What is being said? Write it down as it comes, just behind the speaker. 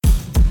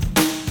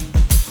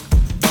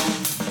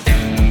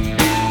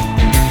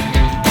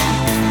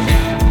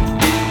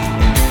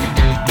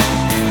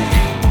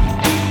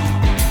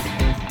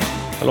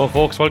Hello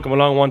folks, welcome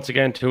along once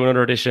again to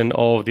another edition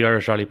of the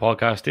Irish Rally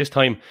Podcast, this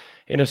time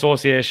in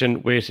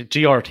association with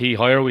GRT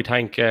Hire. We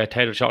thank Ted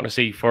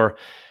O'Shaughnessy for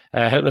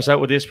helping us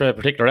out with this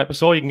particular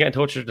episode. You can get in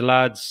touch with the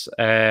lads.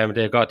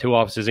 They've got two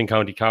offices in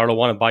County Carlow,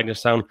 one in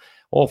Bidnestown,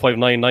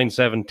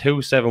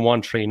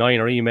 05997277139,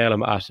 or email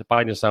them at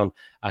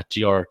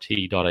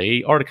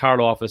bidnestown@grt.ie, or the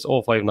Carlow office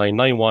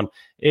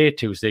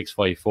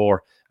 05991822654,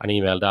 and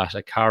email that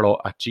at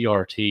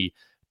carlow@grt.ie.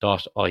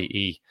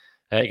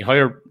 You can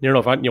hire near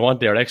enough anything you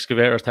want there: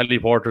 excavators,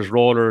 teleporters,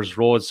 rollers,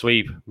 road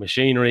sweep,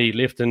 machinery,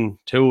 lifting,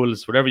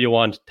 tools, whatever you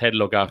want. Ted will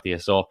look after you.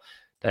 So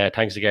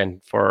thanks again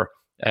for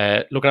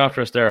looking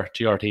after us there,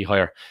 GRT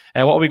Hire.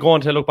 What are we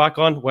going to look back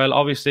on? Well,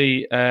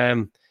 obviously, we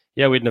had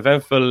an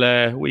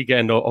eventful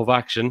weekend of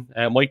action.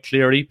 Mike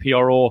Cleary,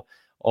 PRO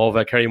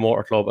of Kerry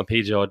Motor Club, and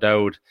PJ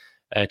O'Dowd,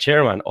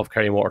 chairman of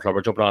Kerry Motor Club,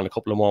 are jumping on in a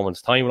couple of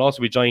moments' time. We'll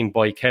also be joined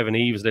by Kevin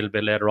Eves a little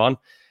bit later on,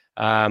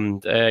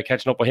 and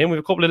catching up with him. We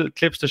have a couple of little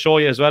clips to show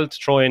you as well, to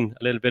throw in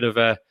a little bit of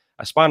a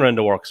spanner in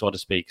the work, so to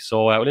speak.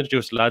 So we'll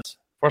introduce the lads.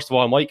 First of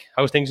all, Mike,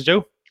 how's things with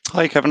you?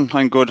 Hi Kevin,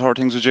 I'm good. How are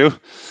things with you?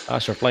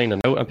 Sure, flying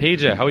and out. And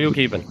PJ, how are you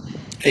keeping?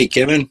 Hey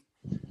Kevin.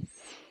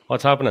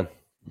 What's happening?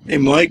 Hey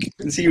Mike,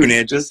 can see you in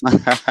ages.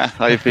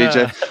 Hi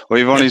PJ.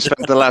 We've only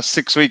spent the last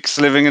 6 weeks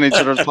living in each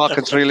other's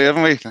pockets, really,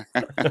 haven't we?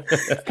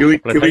 Can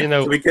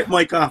we get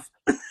Mike off?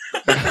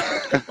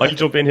 I'll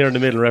jump in here in the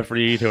middle,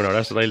 referee too now.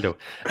 That's what I'll do.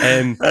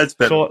 That's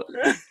better. So,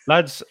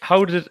 lads,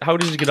 how did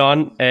you get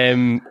on?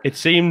 It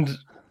seemed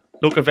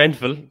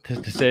eventful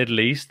to say the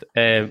least.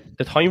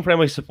 The time frame,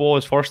 I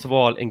suppose, first of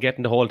all, in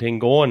getting the whole thing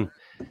going.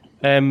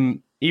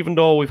 Even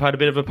though we've had a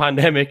bit of a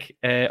pandemic,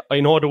 I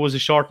know there was a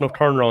short enough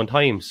turnaround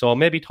time. So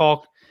maybe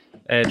talk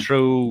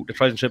through the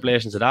trials and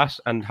tribulations of that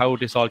and how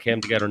this all came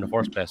together in the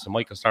first place. So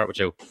Mike, I'll start with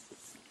you.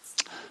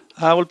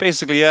 Well,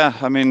 basically, yeah.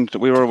 I mean,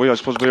 I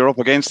suppose we were up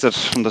against it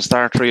from the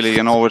start, really.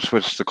 You know, with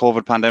the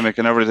COVID pandemic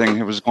and everything,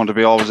 it was going to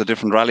be always a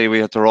different rally we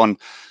had to run.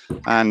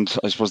 And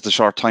I suppose the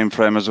short time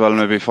frame as well,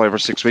 maybe 5 or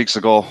 6 weeks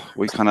ago,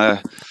 we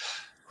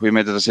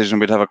made the decision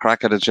we'd have a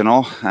crack at it, you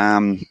know.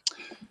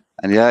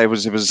 And yeah, it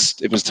was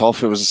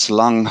tough. It was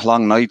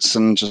long nights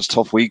and just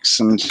tough weeks,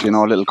 and you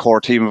know, a little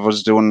core team of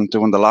us doing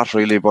the lot,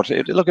 really. But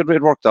it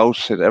worked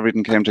out.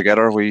 Everything came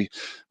together. We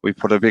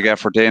put a big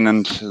effort in,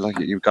 and like,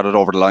 you got it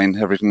over the line.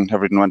 Everything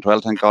went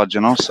well, thank God,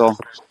 you know. So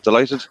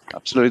delighted,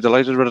 absolutely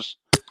delighted with it.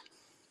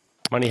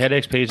 Many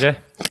headaches, PJ?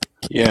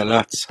 Yeah,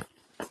 lots.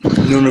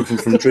 None of them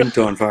from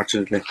Drinto,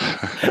 unfortunately.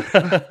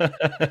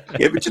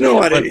 Yeah, but you know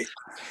what?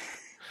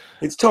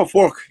 It's tough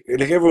work.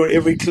 Like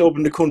every club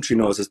in the country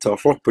knows it's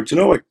tough work. But you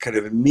know what kind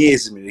of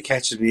amazes me? It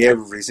catches me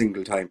every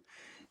single time.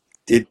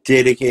 The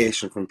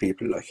dedication from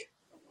people, like,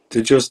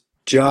 to just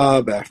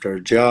job after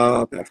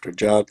job after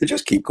job. They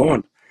just keep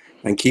going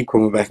and keep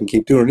coming back and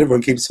keep doing it.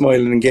 Everyone keeps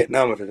smiling and getting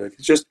on with it. Like,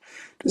 there's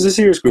a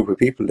serious group of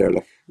people there.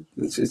 Like,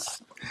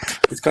 it's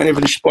kind of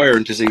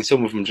inspiring to see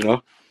some of them. You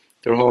know,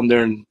 they're home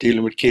there and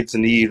dealing with kids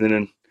in the evening,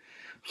 and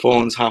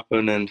phones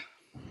happen, and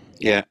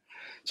yeah.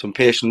 Some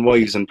patient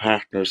wives and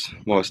partners,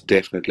 most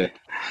definitely.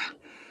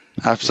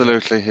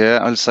 Absolutely, yeah.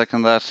 I'll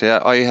second that. Yeah,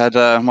 I had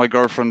my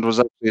girlfriend was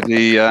actually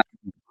the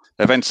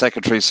event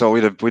secretary, so we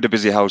had a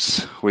busy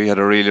house. We had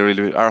a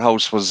really our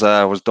house was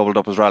doubled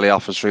up as rally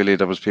office. Really,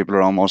 there was people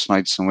around most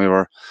nights, and we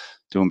were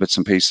doing bits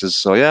and pieces.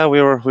 So yeah, we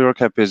were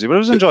kept busy, but it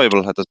was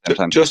enjoyable at the same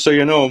time. Just so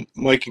you know,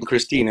 Mike and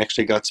Christine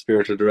actually got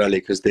Spirit of the Rally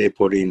because they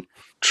put in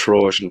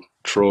Trojan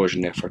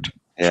effort.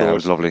 Yeah, it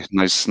was lovely.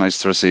 Nice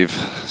to receive.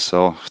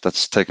 So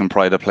that's taking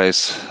pride of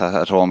place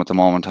at home at the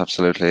moment.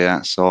 Absolutely,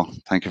 yeah. So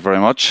thank you very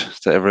much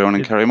to everyone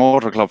in Kerry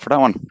Motor Club for that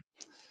one.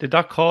 Did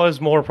that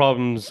cause more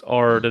problems,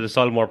 or did it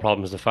solve more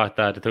problems? The fact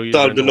that it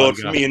solved a lot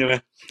for me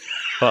anyway.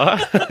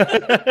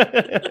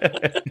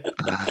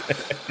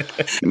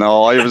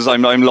 No,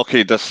 I'm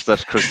lucky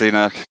that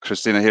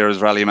Christina here is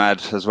rally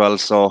mad as well,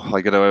 so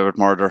I get away with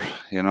murder,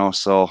 you know.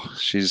 So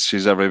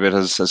she's every bit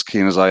as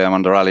keen as I am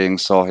on the rallying.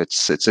 So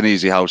it's an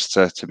easy house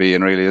to be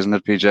in, really, isn't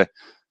it, PJ?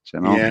 You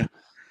know? Yeah.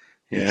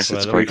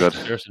 It's quite good.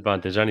 First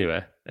advantage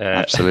anyway.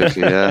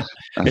 Absolutely, yeah.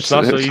 Absolutely. It's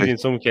not so easy in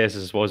some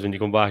cases, I suppose, when you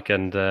come back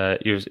and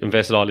you've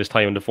invested all this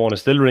time and the phone is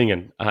still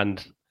ringing,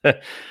 and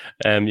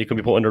you can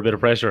be put under a bit of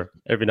pressure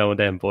every now and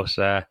then. But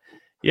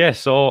yeah,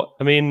 so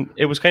I mean,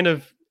 it was kind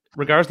of,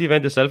 regards to the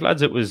event itself,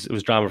 lads, it was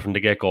drama from the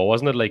get-go,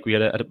 wasn't it? Like, we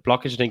had a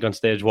blockage, I think, on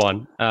stage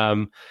one.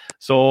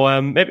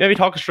 So maybe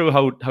talk us through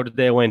how the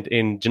day went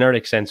in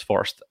generic sense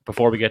first,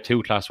 before we get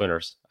to class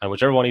winners. And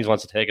whichever one of you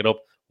wants to take it up,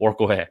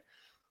 work away.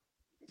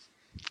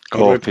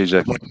 Go,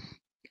 PJ.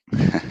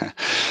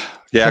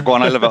 Yeah, go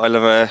on.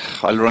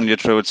 I'll run you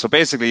through it. So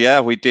basically, yeah,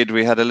 we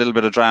had a little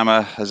bit of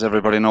drama, as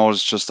everybody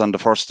knows. Just on the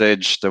first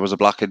stage, there was a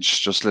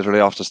blockage just literally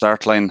off the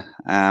start line,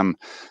 and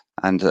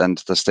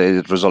the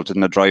stage resulted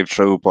in a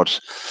drive-through. But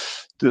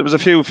there was a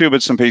few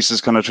bits and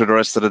pieces kind of through the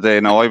rest of the day.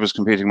 Now I was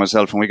competing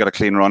myself, and we got a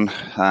clean run.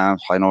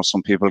 I know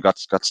some people got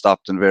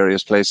stopped in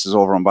various places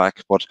over and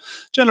back, but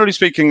generally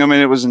speaking, I mean,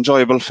 it was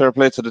enjoyable. Fair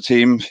play to the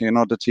team.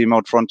 The team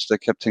out front, they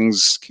kept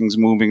things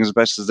moving as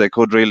best as they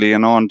could, really.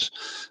 And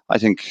I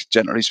think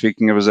generally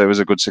speaking, it was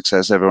a good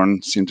success.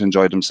 Everyone seemed to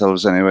enjoy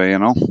themselves anyway.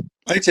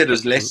 I'd say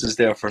there's lessons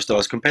there for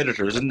us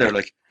competitors, isn't there?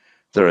 Like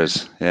there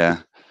is,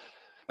 yeah.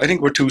 I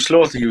think we're too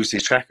slow to use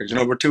these trackers.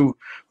 We're too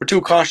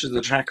cautious of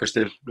the trackers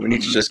still. We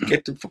need to just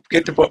get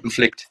the button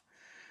flicked.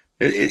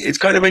 It's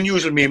kind of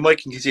unusual. Me and Mike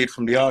can see it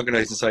from the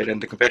organising side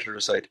and the competitor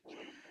side,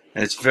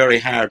 and it's very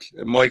hard.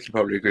 Mike can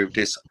probably agree with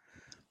this.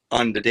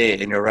 On the day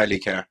in your rally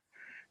car,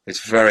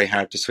 it's very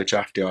hard to switch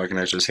off the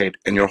organiser's head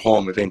in your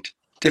home event.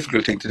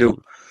 Difficult thing to do.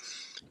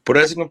 But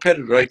as a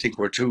competitor, I think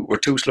we're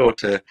too slow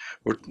to.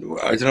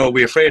 I don't know.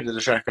 We're afraid of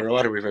the tracker or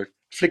whatever. We're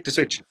flick the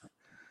switch.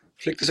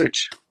 Flick the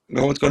switch.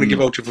 No one's going to give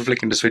out you for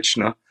flicking the switch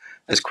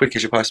as quick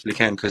as you possibly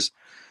can, because,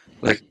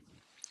 like,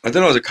 I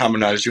don't know, as a common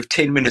knowledge, you have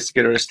 10 minutes to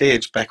get a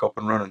stage back up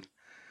and running.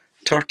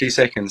 30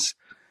 seconds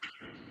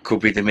could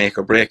be the make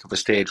or break of a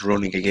stage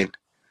running again.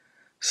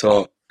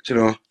 So,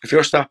 if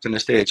you're stopped in a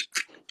stage,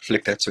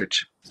 flick that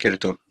switch, get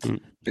it done.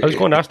 I was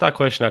going to ask that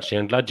question, actually.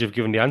 I'm glad you've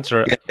given the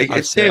answer.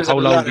 It saves how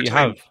long do you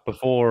time. have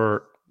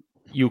before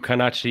you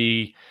can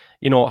actually,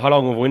 how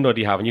long of a window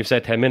do you have? And you've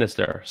said 10 minutes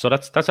there. So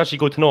that's actually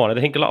good to know. And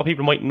I think a lot of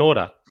people might know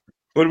that.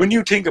 Well, when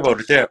you think about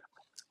it there,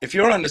 if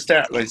you're on the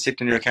start line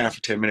sitting in your car for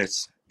 10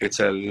 minutes, it's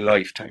a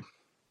lifetime.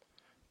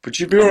 But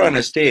if you're on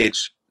a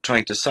stage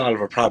trying to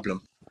solve a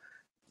problem,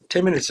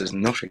 10 minutes is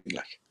nothing,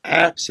 like.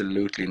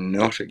 Absolutely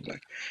nothing,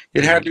 like.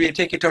 It'd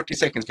take you 30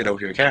 seconds to get out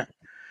of your car.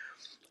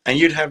 And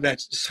you'd have that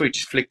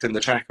switch flicked in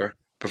the tracker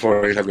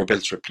before you'd have your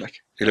belt stripped, like.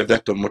 You'd have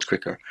that done much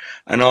quicker.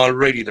 And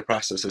already the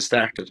process has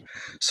started.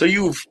 So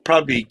you've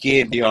probably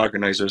gained the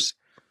organisers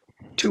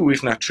 2,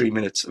 if not 3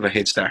 minutes of a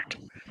head start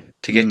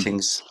to get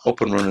things up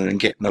and running and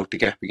getting out the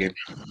gap again.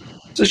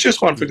 So it's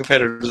just one for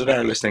competitors that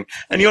are listening.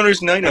 And the only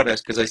reason I know that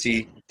is because I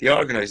see the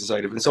organising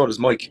side of it, and so does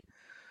Mike.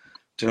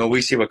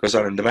 We see what goes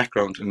on in the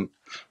background, and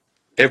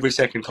every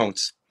second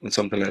counts when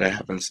something like that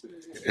happens.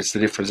 It's the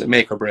difference. It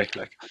make or break,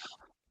 like.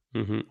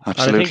 Mm-hmm.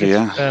 Absolutely,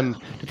 yeah.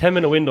 The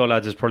 10-minute window,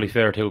 lads, is probably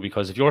fair too,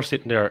 because if you're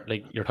sitting there,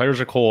 like, your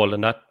tyres are cold,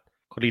 and that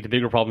could lead to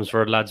bigger problems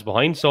for the lads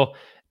behind. So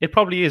it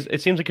probably is.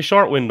 It seems like a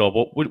short window,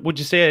 but would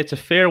you say it's a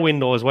fair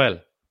window as well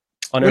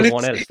on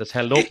everyone else that's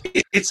held up?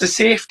 It's a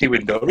safety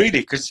window, really,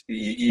 because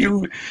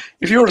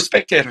if you're a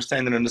spectator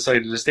standing on the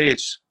side of the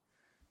stage,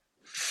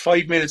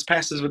 5 minutes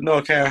passes with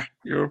no car,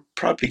 you're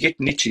probably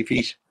getting itchy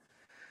feet.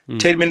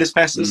 10 minutes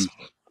passes,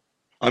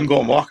 I'm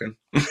going walking.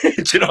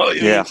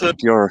 Yeah, so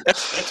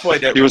that's why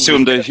that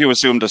you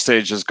assume the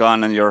stage is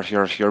gone, and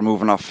you're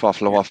moving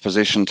off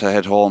position to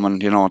head home,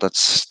 and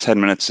that's 10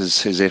 minutes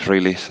is it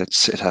really.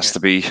 It has to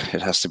be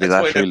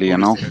that really,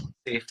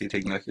 Safety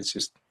thing, like, it's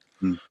just.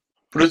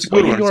 But it's a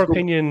good one. In your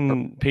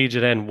opinion,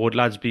 PJ, then, would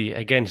lads be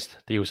against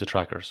the use of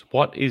trackers?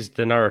 What is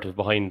the narrative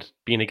behind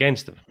being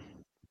against them?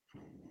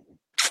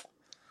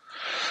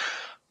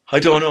 I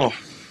don't know.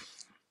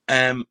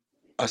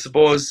 I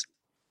suppose,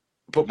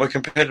 put my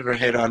competitor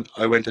head on,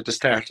 I went at the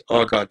start,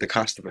 oh God, the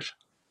cost of it.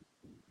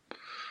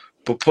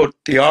 But put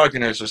the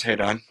organiser's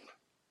head on,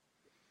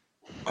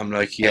 I'm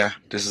like, yeah,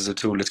 this is a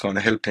tool that's going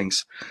to help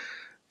things.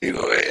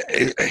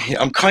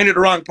 I'm kind of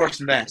the wrong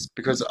person to ask,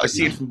 because I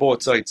see it from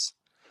both sides.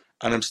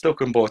 And I'm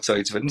stuck on both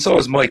sides of it. And so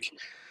is Mike.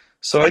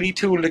 So I need a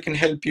tool that can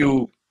help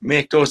you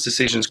make those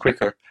decisions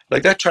quicker.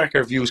 Like, that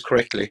tracker views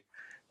correctly,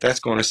 that's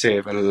going to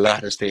save a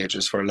lot of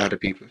stages for a lot of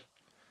people.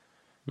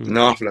 An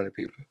awful lot of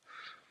people.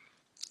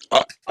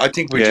 I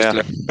think we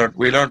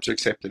learn to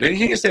accept it.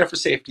 Anything that's there for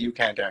safety, you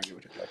can't argue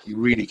with it. Like, you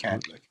really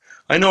can't. Like,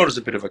 I know there's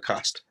a bit of a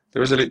cost.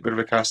 There is a little bit of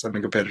a cost on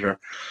the competitor.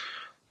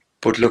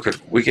 But look,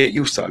 we get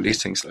used to all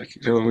these things. Like,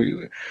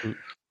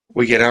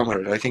 we get on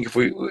with it. I think if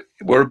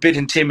we're a bit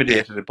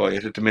intimidated by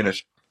it at the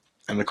minute,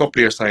 and in a couple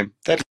of years' time,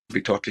 that'll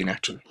be totally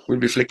natural. We'll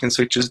be flicking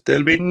switches.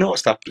 There'll be no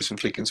stop us from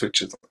flicking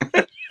switches.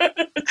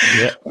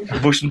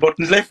 Pushing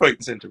buttons left, right,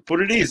 and centre.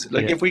 But it is.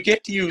 Like, if we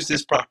get to use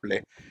this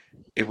properly,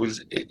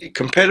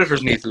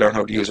 competitors need to learn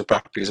how to use it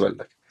properly as well.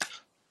 Like,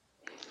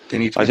 they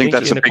need to. I think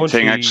that's a big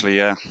thing, actually,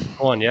 yeah.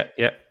 Go on,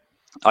 yeah.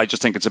 I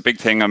just think it's a big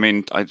thing. I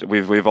mean,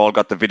 we've all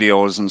got the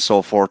videos and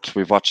so forth.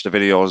 We've watched the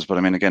videos, but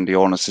I mean, again, the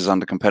onus is on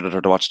the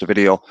competitor to watch the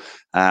video.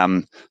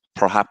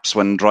 Perhaps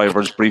when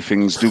drivers'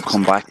 briefings do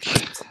come back,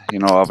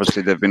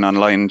 obviously they've been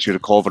online due to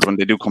COVID. When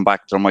they do come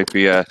back, there might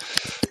be a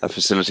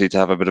facility to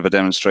have a bit of a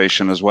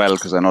demonstration as well,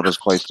 because I know there was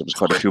quite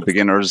a few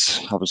beginners,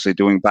 obviously,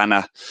 doing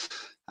BANA.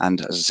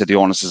 And as I said, the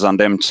onus is on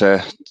them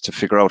to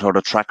figure out how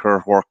the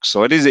tracker works.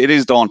 So it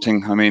is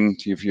daunting. I mean,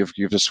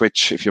 you've a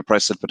switch. If you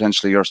press it,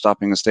 potentially you're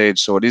stopping a stage.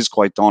 So it is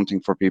quite daunting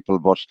for people.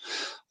 But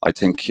I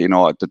think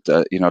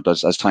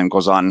as time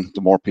goes on,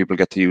 the more people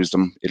get to use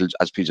them, it'll,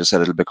 as PJ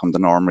said, it'll become the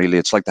norm. Really,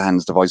 it's like the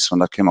hands device when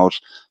that came out.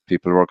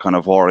 People were kind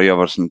of wary of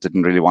it and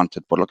didn't really want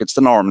it. But look, it's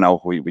the norm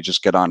now. We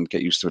just get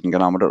used to it, and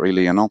get on with it.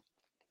 Really,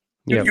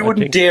 Yeah, you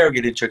wouldn't dare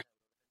get into your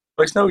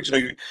device now.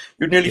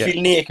 You'd nearly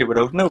feel naked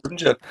without it now,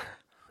 wouldn't you?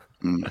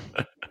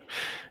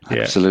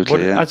 Absolutely,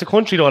 But yeah. as a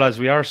country, though, lads,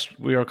 we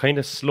are kind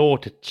of slow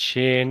to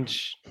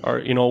change,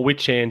 or with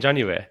change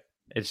anyway.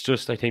 It's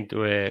just, I think, the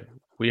way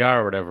we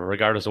are, or whatever,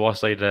 regardless of what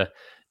side of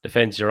the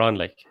fence you're on,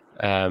 like,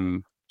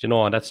 and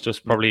that's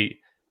just probably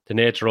the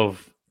nature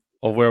of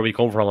where we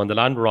come from and the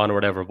land we're on, or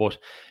whatever. But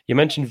you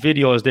mentioned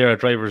videos there at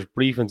drivers'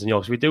 briefings, and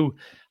so we do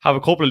have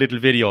a couple of little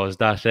videos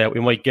that we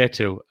might get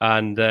to,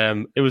 and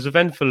it was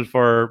eventful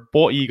for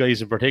both of you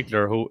guys in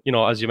particular, who,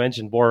 as you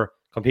mentioned, were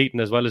competing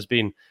as well as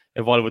being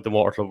involved with the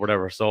motor club,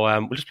 whatever. So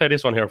we'll just play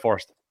this one here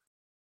first.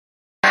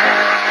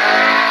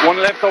 One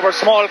left over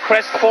small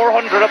crest,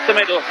 400 up the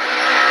middle.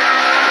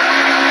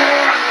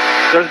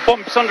 There's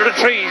bumps under the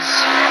trees.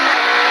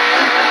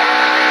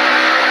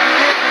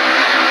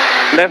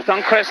 Left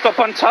on crest up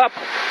on top.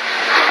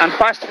 And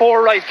fast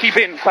 4 right, keep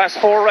in. Fast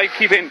 4 right,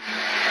 keep in.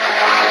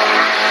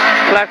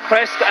 Flat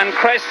crest and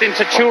crest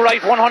into 2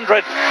 right,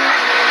 100.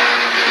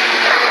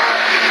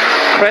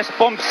 Crest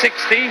bump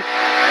 60,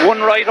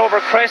 1 right over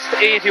crest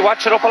 80,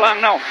 watch it up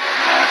along now.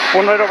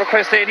 1 right over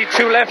crest 80,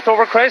 2 left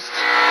over crest.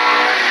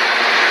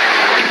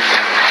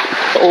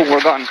 Oh,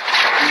 we're gone.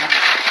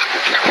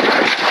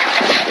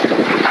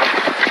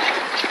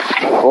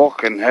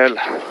 Fucking hell.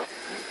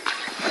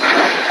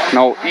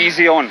 No,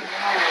 easy on.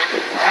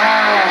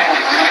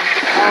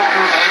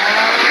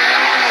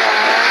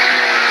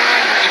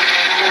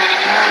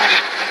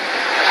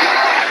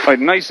 Right,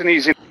 nice and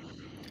easy.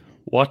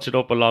 Watch it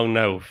up along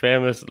now.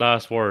 Famous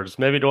last words.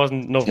 Maybe there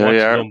wasn't enough watching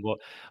them, but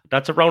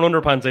that's a brown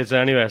underpants, I'd say,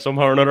 anyway,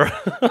 somehow or another.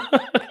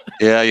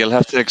 Yeah, you'll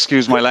have to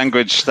excuse my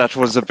language. That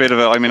was a bit of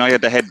I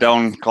had the head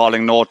down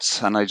calling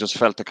notes, and I just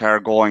felt the car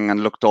going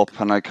and looked up,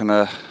 and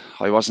I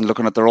wasn't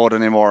looking at the road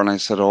anymore, and I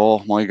said,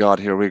 oh my God,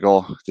 here we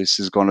go. This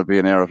is going to be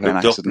an aeroplane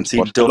accident.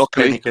 But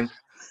luckily, panicking.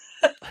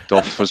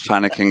 Duff was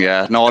panicking,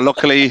 yeah. No,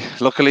 luckily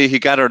he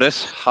gathered it.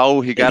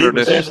 How he gathered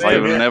it, I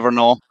will never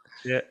know.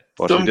 Yeah.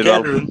 But he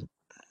did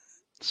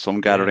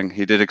some gathering.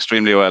 He did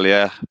extremely well,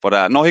 yeah.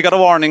 But no, he got a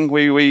warning.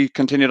 We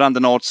continued on the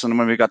notes, and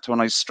when we got to a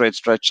nice straight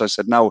stretch, I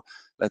said, now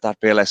let that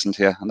be a lesson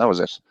to you, and that was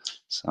it.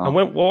 So, and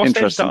what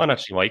stage was that on,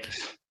 actually, Mike?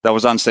 That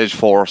was on stage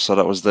 4, so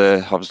that was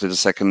obviously the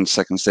second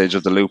stage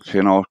of the loop.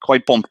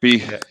 Quite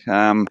bumpy,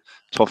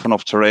 tough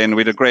enough terrain.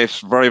 We had a great,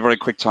 very, very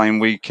quick time.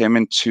 We came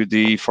into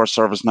the first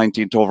service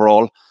 19th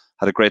overall.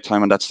 Had a great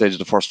time on that stage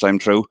the first time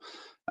through.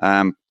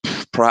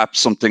 Perhaps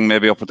something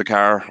maybe up with the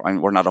car.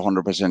 We're not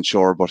 100%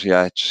 sure, but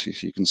yeah,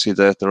 you can see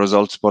the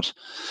results. But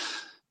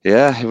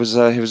yeah, it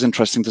was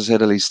interesting to say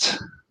the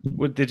least.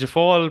 Did you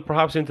fall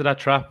perhaps into that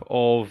trap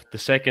of the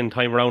second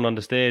time around on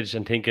the stage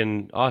and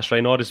thinking, should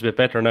I know this a bit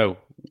better now?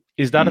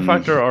 Is that a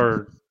factor,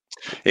 or?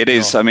 It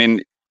is. I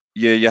mean,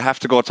 you have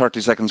to go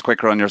 30 seconds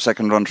quicker on your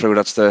second run through.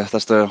 That's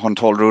the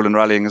untold rule in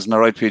rallying, isn't that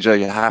right, PJ?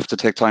 You have to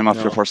take time off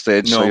your first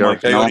stage. No,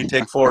 Mike, I only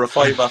take 4 or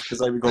 5 off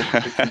because I would go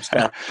from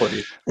start,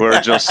 buddy.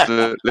 We're just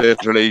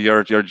literally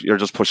you're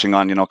just pushing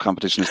on.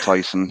 Competition is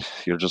tight, and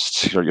you're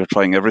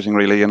trying everything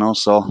really.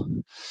 So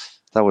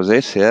that was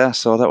it. Yeah.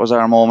 So that was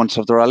our moment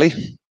of the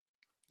rally.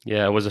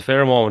 Yeah, it was a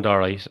fair moment, all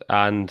right.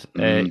 And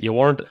you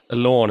weren't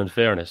alone, in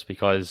fairness,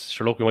 because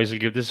sure, look, we might as well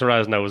give this a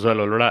raz now as well,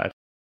 while we're at it.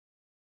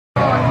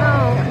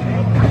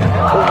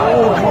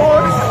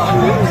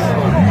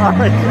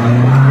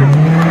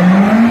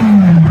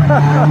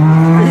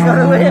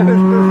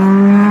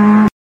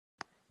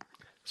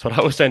 So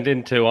that was sent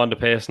into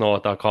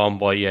onthepacenote.com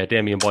by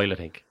Damien Boyle, I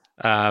think.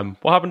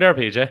 What happened there,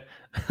 PJ?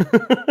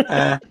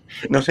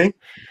 Nothing.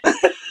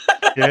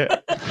 Yeah,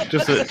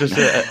 just a little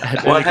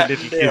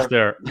kiss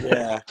there.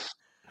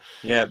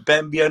 Yeah.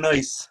 Bambi on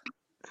ice.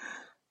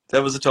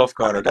 That was a tough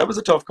corner.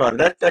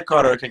 That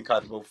corner, I think,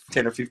 had about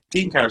 10 or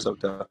 15 cars out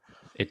there.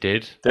 It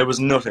did. There was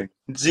nothing.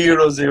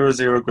 0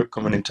 grip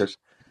coming into it.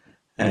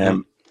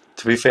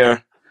 To be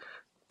fair,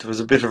 there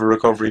was a bit of a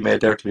recovery made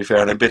there, to be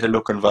fair, and a bit of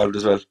luck involved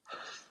as well.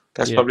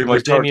 That's probably my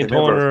third time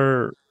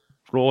ever.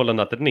 Roll on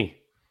that, didn't he?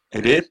 He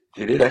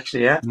did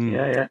actually, yeah.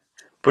 Yeah.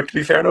 But to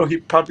be fair, no,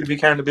 he'd probably be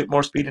carrying a bit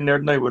more speed in there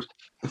than I would.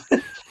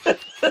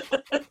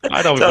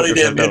 I don't know.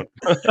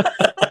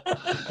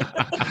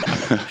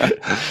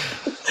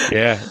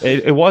 Yeah,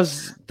 it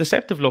was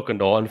deceptive looking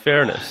though, in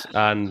fairness.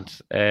 And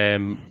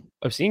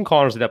I've seen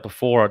corners like that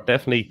before.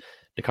 Definitely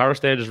the Carroll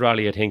Stages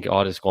rally, I think,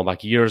 this is going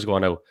back years ago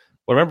now.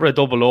 But I remember a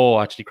 00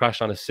 actually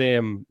crashed on the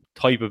same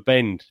type of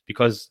bend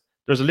because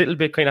there's a little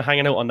bit kind of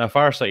hanging out on that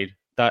far side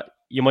that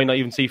you might not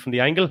even see from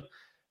the angle.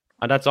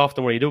 And that's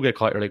often where you do get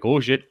caught. You're like, oh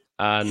shit.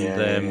 And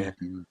the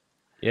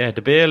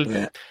bail took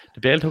a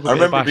bit of bashing. I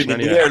remember being in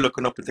the air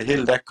looking up at the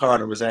hill. That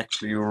corner was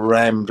actually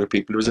rammed with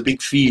people. There was a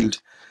big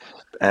field,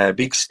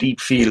 big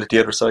steep field at the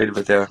other side of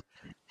it there,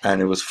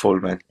 and it was full,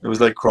 man. It was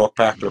like Croke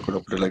Park looking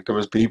up at it. Like there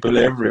was people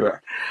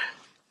everywhere.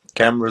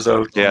 Cameras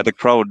out. Yeah, the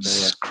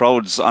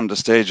crowds on the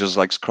stages,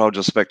 like crowds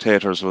of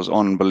spectators, was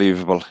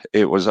unbelievable.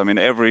 It was, I mean,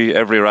 every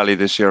rally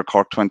this year,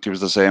 Cork 20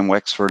 was the same,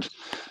 Wexford.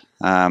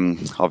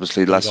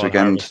 Obviously last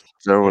weekend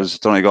there was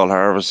Donegal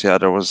Harvest. Yeah,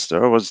 there was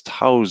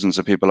thousands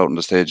of people out on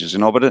the stages,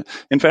 but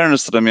in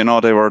fairness to them,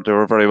 they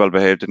were very well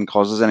behaved, didn't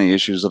cause us any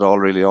issues at all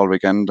really all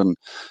weekend, and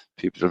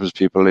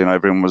people,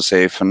 everyone was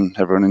safe and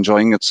everyone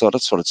enjoying it. So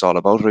that's what it's all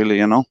about, really,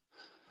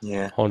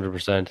 Yeah.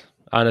 100%.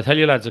 And I tell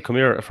you, lads,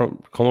 coming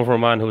from a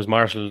man who's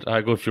marshalled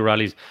a good few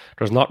rallies,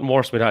 there's nothing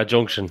worse than at a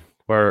junction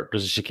where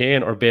there's a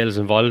chicane or bails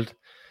involved.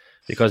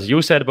 Because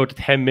you said about the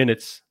 10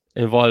 minutes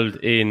involved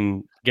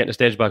in getting the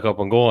stage back up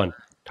and going,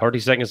 30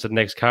 seconds to the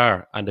next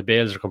car, and the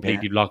bails are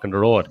completely blocking the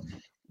road.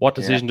 What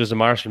decision does the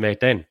marshal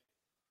make then?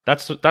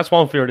 That's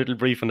one for your little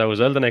briefing now as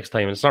well the next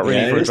time. And it's not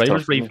really for a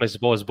driver's briefing, I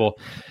suppose, but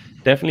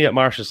definitely at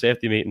marshal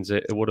safety meetings,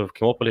 it would have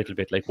come up a little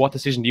bit. Like, what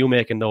decision do you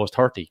make in those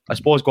 30? I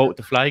suppose go out with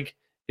the flag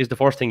is the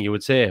first thing you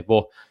would say,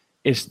 but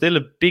it's still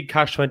a big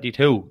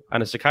catch-22,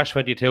 and it's a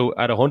catch-22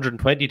 at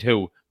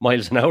 122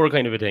 miles an hour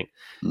kind of a thing.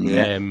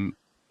 Yeah.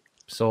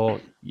 So,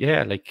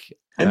 yeah, like...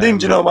 And then,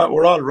 do you know what?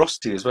 We're all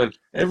rusty as well.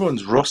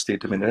 Everyone's rusty at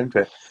the minute, aren't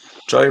they?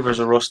 Drivers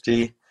are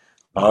rusty,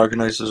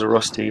 organisers are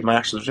rusty,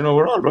 marshals,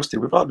 we're all rusty.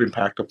 We've all been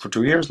parked up for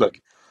 2 years,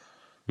 like.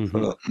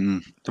 Well,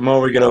 the more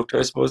we get out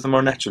there, I suppose, the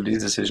more natural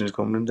these decisions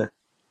come, don't they?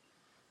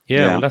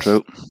 Yeah, well, that's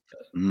true.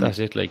 That's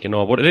it, like,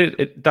 but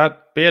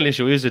that bail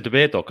issue is a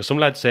debate, though, because some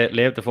lads say,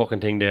 leave the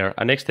fucking thing there.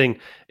 And next thing,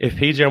 if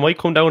PJ might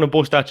come down and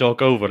bust that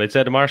joke over, they'd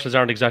say the marshals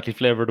aren't exactly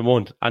flavour of the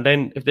month. And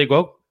then if they go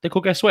out, they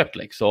could get swept,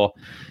 like. So,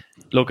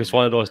 look, it's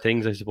one of those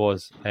things, I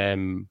suppose. I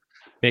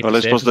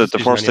suppose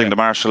the first thing the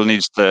marshal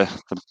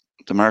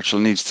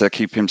needs to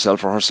keep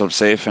himself or herself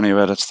safe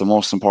anyway. That's the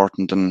most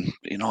important. And,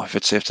 if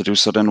it's safe to do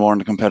so, then warn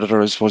the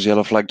competitor. I suppose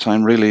yellow flag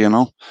time, really,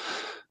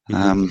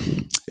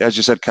 as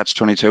you said,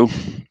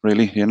 catch-22,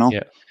 really,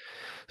 Yeah.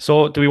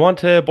 So do we want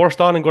to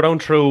burst on and go down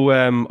through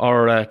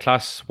our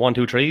class 1,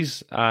 2,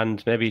 3s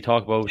and maybe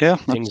talk about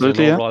things in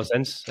an overall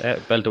sense?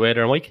 Belt away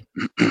there, Mike.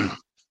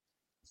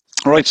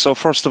 Right, so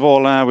first of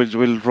all,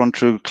 we'll run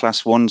through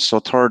Class 1.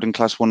 So third in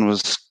Class 1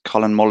 was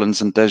Colin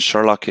Mullins and Des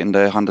Sherlock in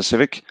the Honda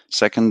Civic.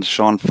 Second,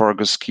 Sean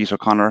Fergus, Keith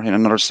O'Connor in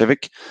another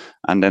Civic.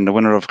 And then the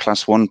winner of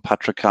Class 1,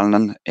 Patrick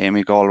Callanan,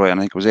 Amy Galway,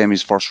 and I think it was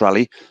Amy's first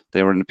rally.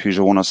 They were in the Peugeot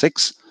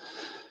 106.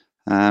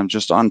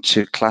 Just on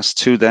to Class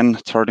 2 then.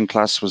 Third in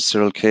class was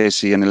Cyril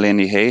Casey and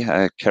Eleni Hay,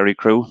 a Kerry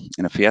crew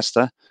in a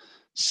Fiesta.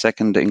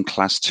 Second in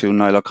Class 2,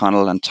 Niall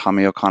O'Connell and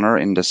Tommy O'Connor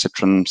in the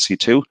Citroen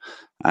C2.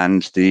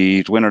 And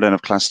the winner then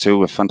of Class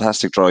 2, a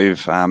fantastic drive,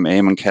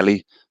 Eamon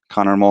Kelly,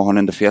 Conor Mohan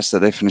in the Fiesta.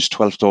 They finished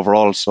 12th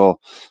overall, so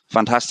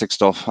fantastic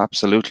stuff,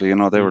 absolutely.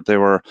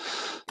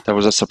 That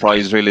was a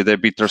surprise, really. They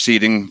beat their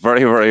seeding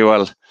very, very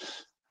well.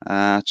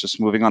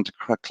 Just moving on to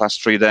Class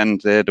 3 then,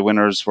 the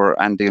winners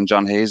were Andy and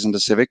John Hayes in the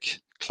Civic.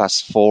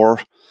 Class 4,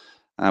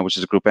 which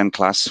is a Group N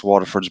class,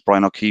 Waterford's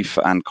Brian O'Keefe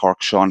and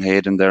Cork Sean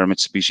Hayden in their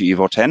Mitsubishi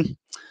Evo 10.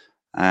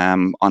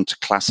 On to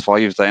Class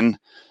 5 then,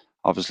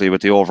 obviously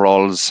with the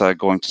overalls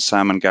going to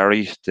Sam and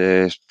Gary.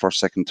 The first,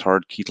 second,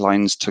 third, Keith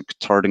Lyons took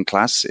third in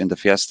class in the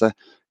Fiesta.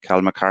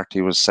 Cal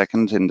McCarthy was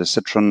second in the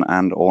Citroen,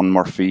 and Owen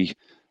Murphy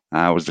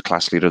was the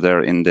class leader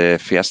there in the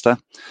Fiesta.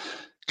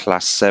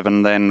 Class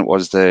 7 then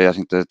was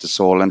the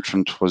sole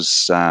entrant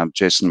was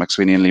Jason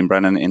McSweeney and Liam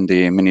Brennan in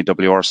the Mini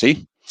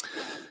WRC.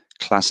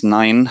 Class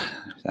 9,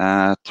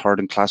 third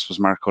in class was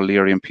Mark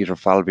O'Leary and Peter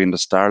Falvey in the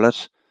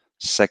Starlet.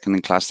 Second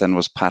in class then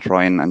was Pat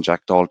Ryan and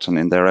Jack Dalton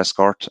in their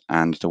Escort,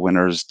 and the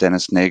winners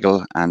Dennis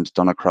Nagel and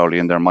Donna Crowley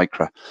in their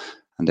Micra,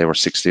 and they were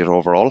 60th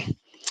overall.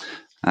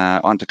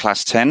 On to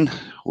Class 10,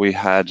 we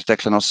had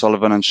Declan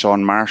O'Sullivan and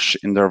Sean Marsh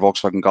in their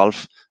Volkswagen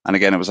Golf, and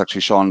again it was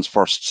actually Sean's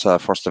first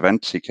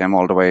event. He came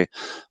all the way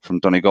from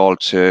Donegal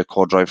to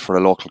co-drive for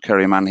a local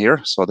Kerry man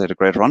here, so they had a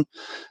great run.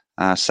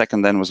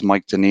 Second then was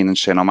Mike Deneen and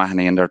Shane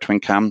O'Mahony in their Twin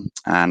Cam,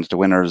 and the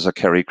winners a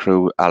Kerry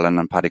crew, Alan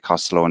and Paddy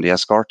Costello in the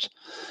Escort.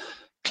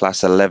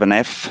 Class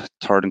 11F,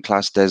 third in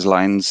class Des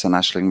Lyons and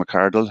Aisling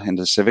McCardle in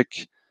the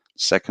Civic.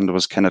 Second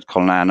was Kenneth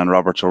Culnan and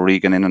Robert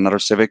O'Regan in another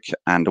Civic,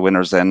 and the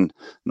winners then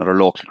another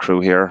local crew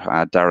here,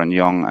 Darren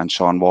Young and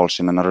Sean Walsh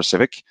in another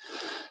Civic.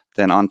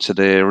 Then on to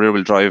the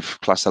rear-wheel drive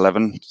Class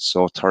 11.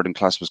 So third in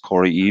class was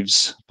Corey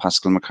Eves,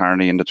 Pascal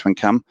McCartney in the Twin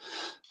Cam.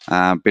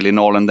 Billy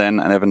Nolan then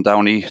and Evan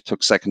Downey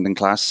took second in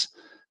class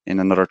in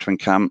another Twin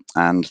Cam,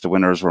 and the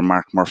winners were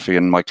Mark Murphy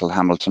and Michael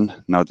Hamilton.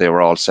 Now they were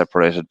all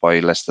separated by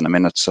less than a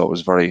minute, so it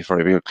was very,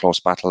 very, very close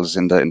battles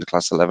in the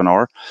Class 11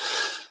 hour.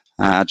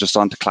 Just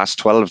on to Class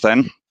 12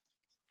 then,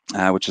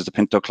 which is the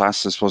Pinto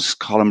class. This was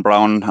Colin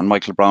Brown and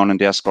Michael Brown in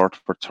the Escort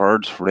for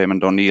third,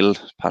 Raymond O'Neill,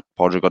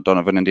 Padraig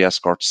O'Donovan in the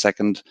Escort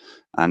second,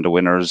 and the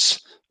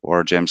winners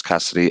were James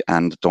Cassidy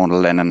and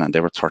Donald Lennon, and they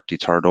were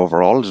 33rd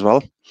overall as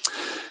well.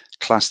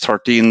 Class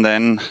 13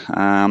 then,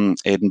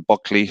 Aidan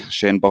Buckley,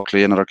 Shane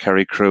Buckley, another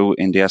Kerry crew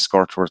in the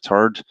Escort were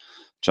third.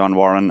 John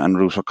Warren and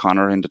Ruth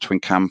O'Connor in the Twin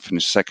Cam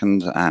finished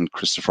second, and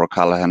Christopher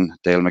O'Callaghan,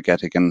 Dale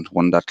McGettigan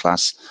won that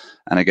class.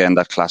 And again,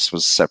 that class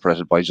was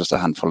separated by just a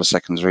handful of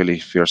seconds, really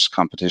fierce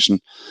competition.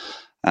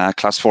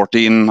 Class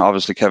 14,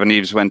 obviously Kevin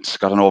Eves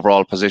got an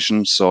overall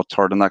position, so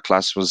third in that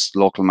class was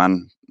local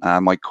man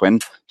Mike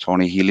Quinn,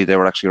 Tony Healy. They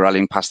were actually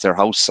rallying past their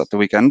house at the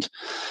weekend.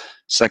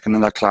 Second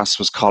in that class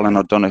was Colin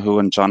O'Donoghue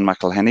and John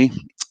McElhenney,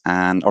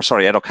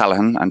 Ed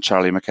O'Callaghan and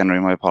Charlie McHenry,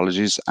 my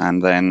apologies.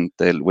 And then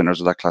the winners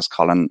of that class,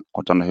 Colin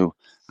O'Donoghue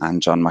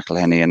and John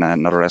McElhenney in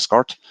another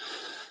Escort.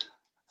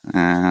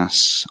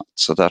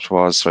 So that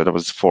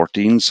was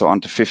 14. So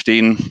on to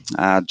 15,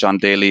 John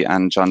Daly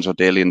and John Joe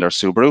Daly in their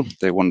Subaru.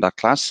 They won that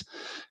class.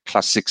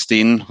 Class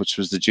 16, which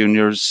was the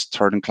juniors,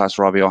 third in class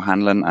Robbie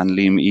O'Hanlon and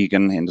Liam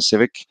Egan in the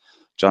Civic.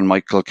 John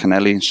Michael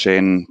Kennelly,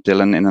 Shane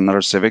Dillon in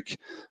another Civic.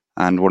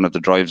 And one of the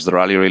drives of the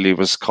rally really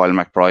was Kyle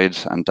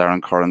McBride and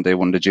Darren Curran. They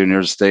won the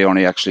juniors. They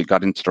only actually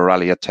got into the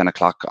rally at 10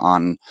 o'clock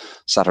on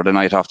Saturday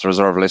night off the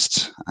reserve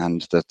list.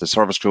 And the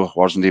service crew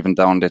wasn't even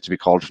down. They had to be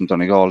called from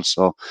Donegal.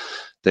 So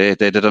they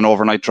did an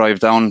overnight drive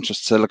down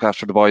just to look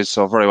after the boys.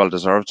 So very well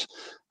deserved.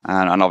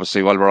 And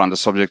obviously, while we're on the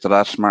subject of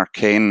that, Mark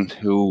Kane,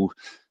 who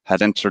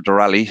had entered the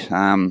rally,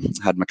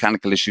 had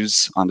mechanical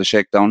issues on the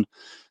shakedown.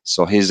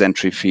 So his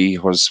entry fee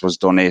was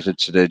donated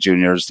to the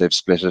juniors. They've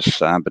split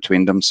it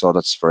between them. So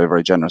that's very,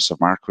 very generous of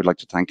Mark. We'd like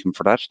to thank him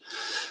for that.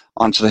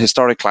 On to the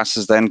historic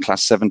classes then.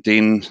 Class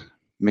 17,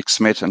 Mick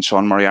Smith and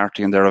Sean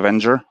Moriarty in their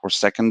Avenger were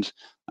second.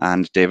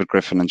 And David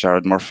Griffin and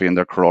Jared Murphy in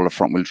their Corolla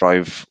front-wheel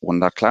drive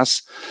won that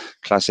class.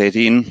 Class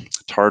 18,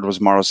 third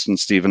was Morrison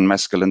Stephen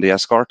Mescal in the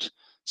Escort.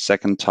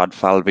 Second, Todd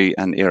Falvey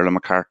and Irla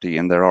McCarthy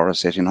in their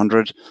RS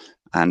 1800.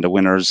 And the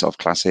winners of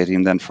Class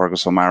 18 then,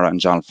 Fergus O'Mara and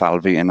John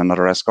Falvey in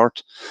another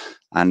Escort.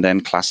 And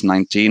then Class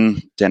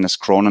 19, Dennis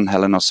Cronin,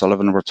 Helen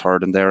O'Sullivan were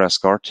third in their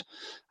Escort.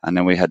 And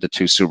then we had the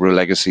two Subaru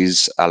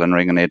Legacies, Alan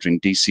Ring and Adrian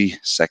Deasy,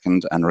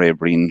 second, and Ray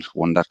Breen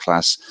won that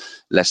class.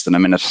 Less than a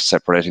minute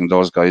separating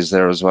those guys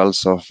there as well,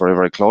 so very,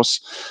 very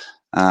close.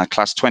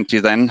 Class 20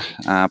 then,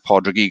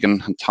 Padraig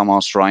Egan and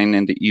Thomas Ryan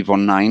in the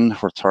Evo 9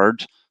 were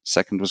third.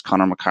 Second was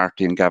Conor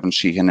McCarthy and Gavin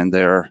Sheehan in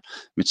their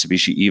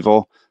Mitsubishi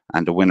Evo.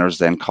 And the winners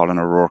then, Colin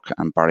O'Rourke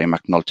and Barry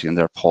McNulty in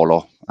their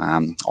Polo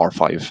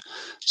R5.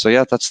 So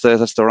yeah, that's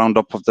the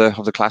roundup of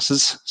the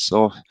classes.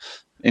 So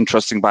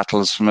interesting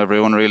battles from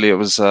everyone. Really, it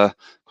was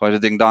quite a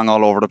ding dong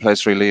all over the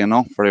place. Really,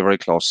 very, very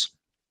close.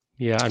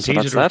 Yeah, and so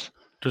PJ, that's that.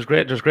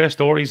 There's great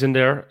stories in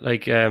there.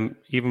 Like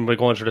even by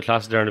going through the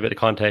classes there and a bit of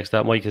context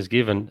that Mike has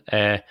given,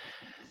 a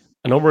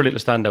number of little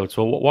standouts.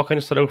 So what kind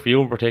of stood out for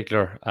you in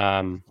particular,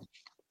 from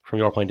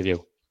your point of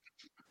view?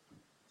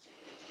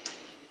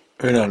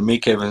 Me,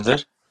 Kevin, is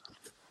it?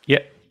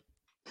 Yeah.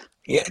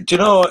 Yeah, do you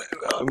know,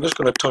 I'm just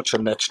going to touch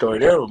on that story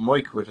there with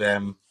Mike, with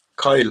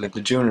Kyle at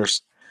the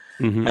juniors.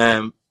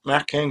 Mm-hmm.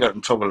 Mark Kane got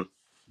in trouble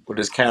with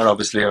his car,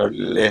 obviously, or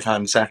late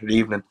on Saturday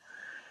evening.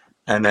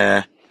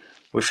 And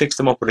we fixed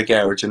him up with a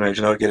garage,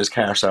 to get his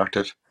car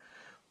sorted.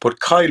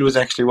 But Kyle was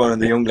actually one of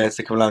the young lads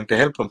that came along to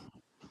help him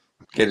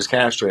get his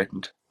car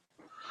straightened.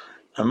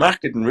 And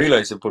Mark didn't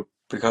realise it, but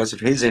because of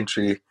his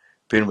entry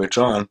being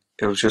withdrawn,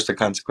 it was just a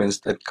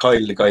consequence that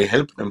Kyle, the guy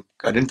helping him,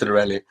 got into the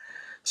rally.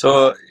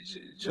 So,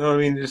 you know what I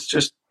mean? It's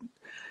just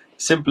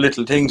simple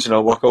little things,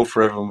 work out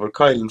for everyone. But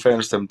Kyle, in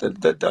fairness to him,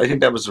 that I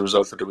think that was the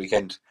result of the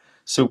weekend.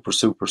 Super,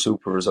 super,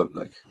 super result.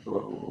 Like,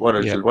 what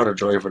a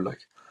driver, like.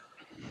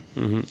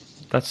 Mm-hmm.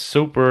 That's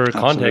super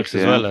context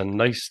as well, and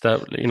nice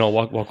that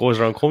what goes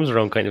around comes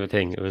around kind of a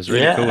thing. It was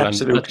really cool, and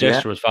that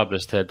gesture was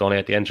fabulous to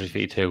donate the entry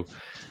fee too.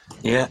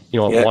 Yeah,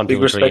 1, big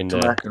 2, respect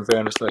 3 to Mark. In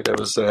fairness, like, that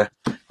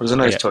was a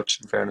nice touch.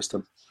 In fairness to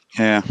him.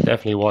 Yeah,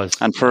 definitely was.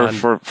 And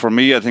for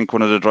me, I think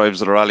one of the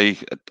drives of the rally,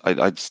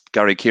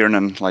 Gary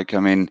Kiernan. Like,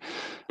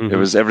 it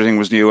was, everything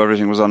was new,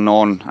 everything was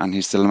unknown, and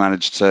he still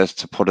managed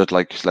to put it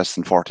like less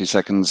than 40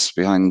 seconds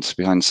behind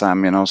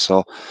Sam.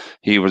 So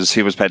he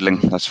was pedaling,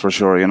 that's for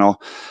sure.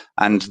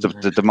 And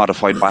the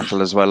modified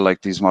battle as well.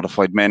 Like, these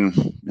modified men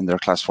in their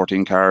Class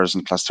 14 cars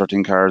and Class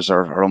 13 cars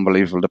are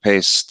unbelievable. The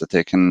pace that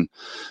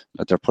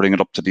they're putting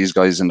it up to these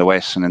guys in the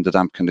wet and in the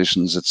damp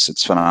conditions.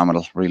 It's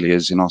phenomenal, really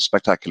is.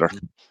 Spectacular.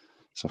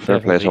 So fair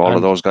play to all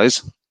of those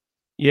guys.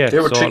 Yeah, they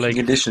were tricky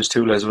conditions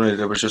too, Les, weren't they?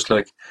 There was just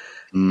like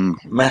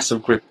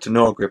massive grip to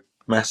no grip,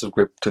 massive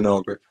grip to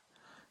no grip.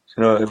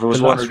 If it was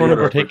the one last or the one in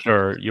other,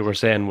 particular, you were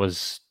saying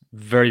was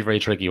very, very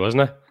tricky,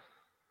 wasn't it?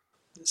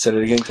 Say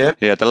it again, Kev.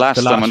 Yeah, the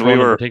last time when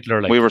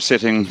we were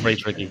sitting, very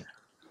tricky.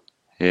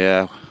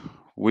 Yeah,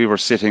 we were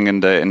sitting in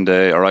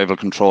the arrival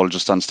control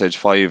just on stage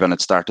 5, and it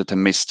started to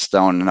mist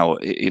down.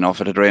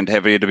 If it had rained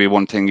heavy, it'd be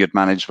one thing you'd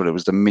manage, but it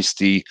was the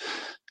misty,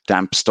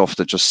 damp stuff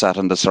that just sat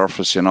on the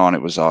surface, and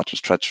it was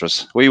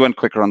treacherous. We went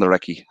quicker on the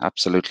recce,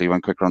 absolutely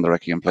went quicker on the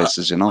recce in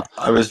places,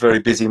 I was very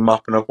busy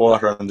mopping up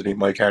water underneath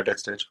my car that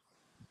stage.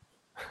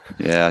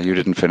 Yeah, you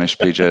didn't finish,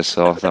 PJ,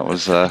 so that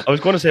was... I was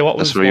going to say, what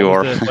was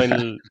the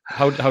final...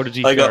 How did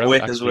you I got out,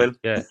 wet actually? as well.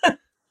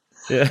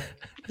 Yeah.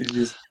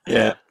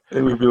 Yeah.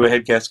 It would be a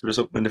head gasket or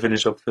something to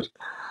finish up with.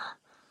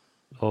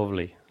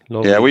 Lovely.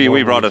 Yeah,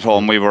 we brought it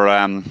home. We were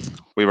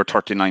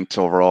 39th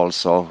overall,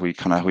 so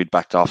we'd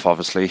backed off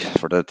obviously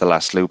for the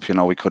last loop.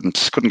 We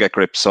couldn't get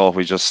grip, so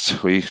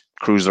we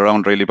cruised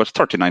around really. But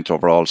 39th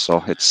overall,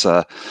 so it's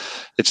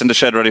in the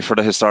shed ready for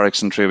the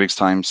historics in 3 weeks'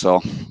 time.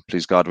 So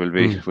please God, we'll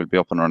be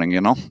up and running.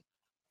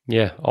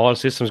 Yeah, all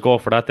systems go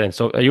for that then.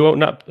 So are you out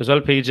now as well,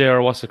 PJ,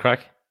 or what's the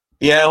crack?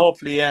 Yeah,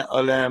 hopefully. Yeah,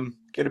 I'll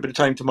get a bit of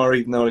time tomorrow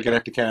evening. I'll get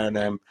out the car,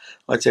 and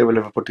I'd say we'll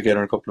have it put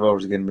together in a couple of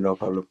hours again, but no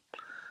problem.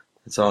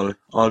 It's all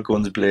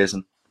guns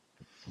blazing.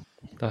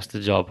 That's the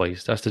job,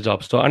 boys. That's the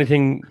job. So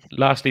anything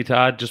lastly to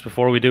add just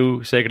before we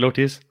do say good luck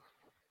to you?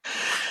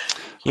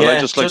 Well,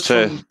 I'd just like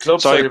to... from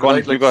club Sorry, side, go on,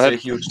 I'd like go to say ahead. a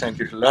huge thank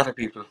you to a lot of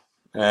people,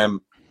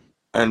 and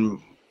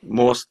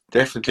most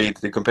definitely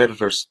to the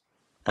competitors.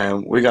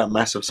 We got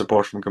massive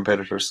support from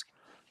competitors,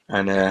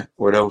 and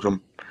without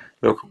them,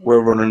 look,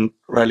 we're running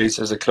rallies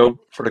as a club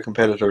for the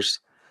competitors.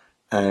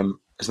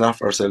 It's not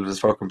for ourselves, it's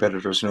for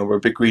competitors. You know, we're a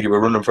bit greedy.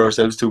 We're running for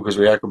ourselves too because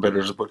we are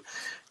competitors, but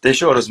they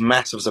showed us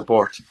massive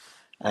support,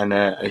 and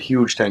a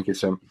huge thank you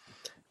to them.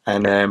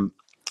 And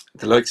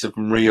the likes of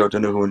Maria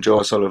O'Donoghue and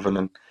Joe Sullivan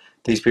and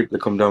these people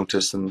that come down to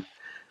us and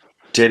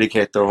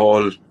dedicate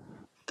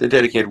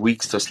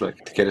weeks to us,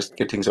 like, to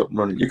get things up and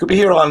running. You could be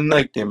here all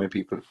night, my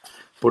people,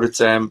 but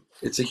it's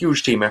a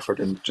huge team effort,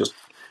 and just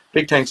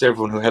big thanks to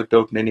everyone who helped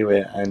out in any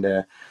way,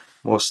 and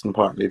most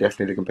importantly,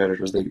 definitely the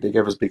competitors. They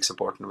gave us big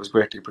support, and it was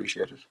greatly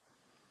appreciated.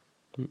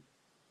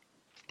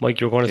 Mike,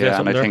 you were going to say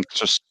something and I there? think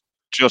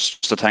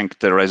just to thank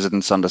the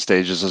residents on the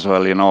stages as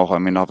well. You know, I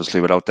mean,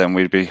 obviously without them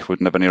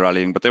wouldn't have any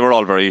rallying, but they were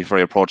all very,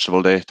 very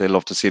approachable. They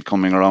love to see it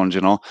coming around.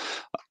 You know,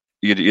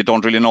 you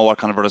don't really know what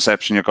kind of a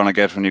reception you're going to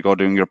get when you go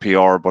doing your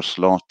PR, but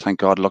thank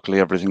God, luckily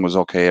everything was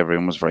okay.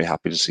 Everyone was very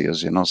happy to see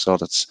us. You know, so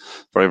that's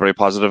very, very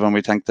positive, and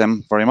we thank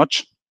them very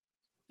much.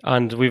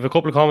 And we've a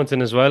couple of comments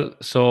in as well,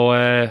 so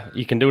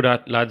you can do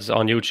that, lads,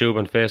 on YouTube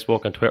and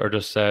Facebook and Twitter.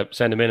 Just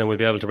send them in and we'll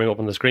be able to bring up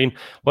on the screen.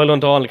 Well done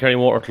to all the Kerry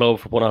Motor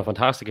Club for putting on a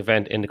fantastic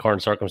event in the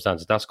current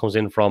circumstances. That comes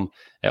in from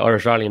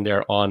Irish Rallying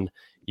there on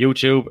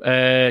YouTube.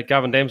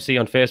 Gavin Dempsey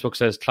on Facebook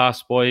says,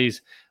 class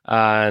boys,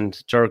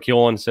 and Ger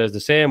Keown says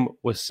the same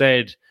was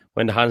said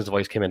when the hands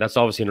device came in. That's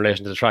obviously in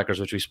relation to the trackers,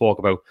 which we spoke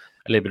about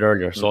a little bit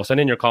earlier. So send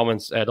in your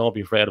comments, don't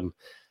be afraid of them.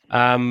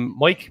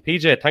 Mike,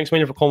 PJ, thanks a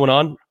million for coming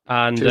on,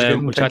 and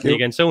we'll chat to you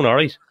again soon, all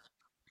right?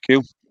 Thank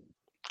you.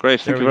 Great,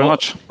 thank you very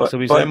much. So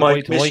we Bye, say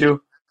Mike. goodbye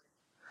to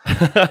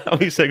Mike.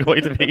 We say goodbye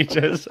to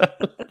PJs.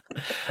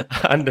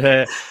 And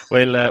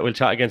we'll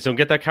chat again soon.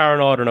 Get that car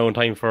in order now in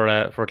time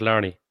for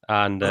Killarney.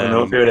 And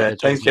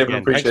thanks, Kevin.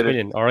 Appreciate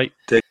it. All right.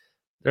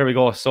 There we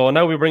go. So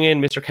now we bring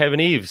in Mr. Kevin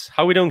Eves.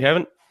 How are we doing,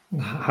 Kevin?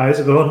 How's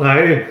it going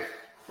now?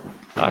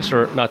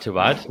 Sure, not too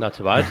bad.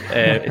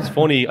 It's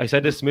funny, I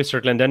said this to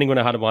Mr. Glendenning when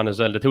I had him on as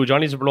well. The two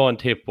Johnnies are blowing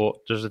tip, but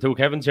there's the two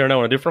Kevins here now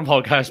on a different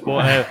podcast.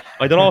 But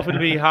I don't know if it'll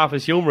be half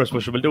as humorous,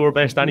 but we'll do our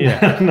best anyway.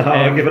 No,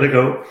 I'll give it a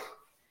go.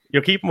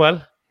 You're keeping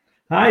well?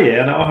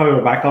 Yeah, now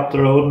we're back up the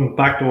road and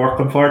back to work,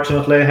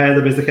 unfortunately. There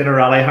was the kind of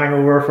rally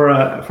hangover for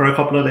a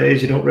couple of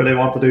days. You don't really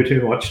want to do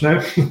too much now.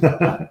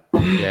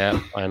 Yeah,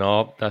 I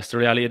know. That's the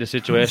reality of the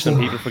situation.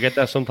 People forget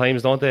that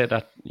sometimes, don't they?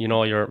 That, you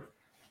know, you're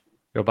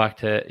back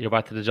to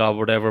the job or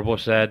whatever.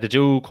 But did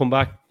you come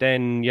back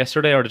then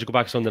yesterday, or did you go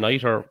back Sunday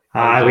night? Or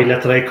we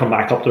literally come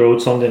back up the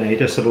road Sunday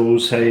night, I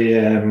suppose.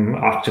 It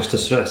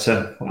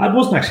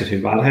wasn't actually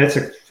too bad. It's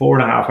like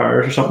 4.5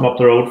 hours or something up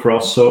the road for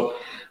us. So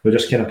we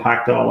just kind of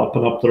packed it all up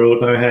and up the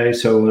road now.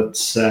 So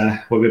it's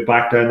we'll be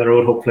back down the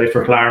road hopefully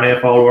for Killarney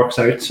if all works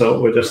out.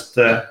 So we just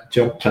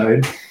jump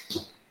down.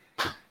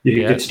 You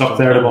can get stuck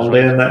there on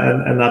Monday in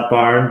that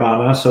bar in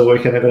Bana, so we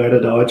can get out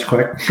of Dodge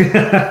quick.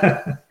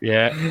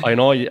 Yeah, I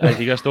know.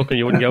 If you got stuck and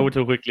you wouldn't get out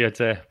too quickly, I'd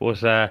say.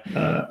 But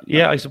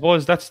I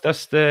suppose that's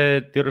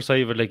the other side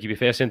of it. Like, you'd be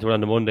facing into it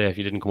on the Monday if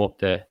you didn't come up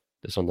the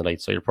Sunday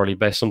night. So you're probably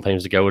best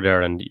sometimes to go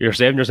there, and you're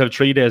saving yourself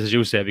 3 days, as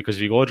you say, because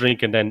if you go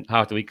drinking, then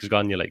half the week is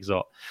gone. You're like,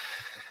 so.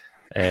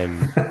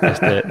 That's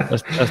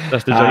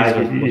the choice.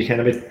 You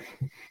kind of be.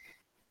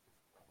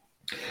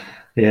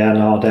 Yeah,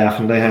 no,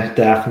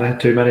 definitely.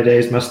 Too many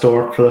days missed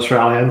work for this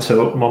rallying,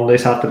 so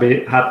Mondays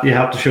you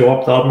have to show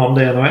up that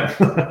Monday anyway.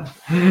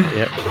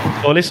 Yeah.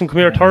 Well, listen, come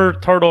here.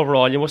 Third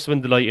overall, you must have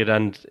been delighted,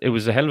 and it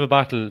was a hell of a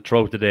battle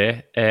throughout the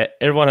day.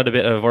 Everyone had a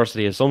bit of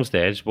adversity at some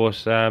stage,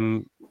 but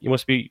you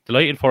must be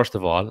delighted first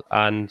of all,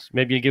 and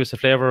maybe you give us a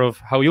flavour of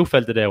how you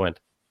felt the day went.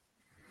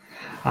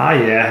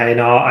 Yeah, hey,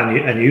 no,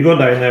 and you go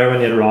down there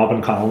when you had Rob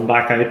and Colin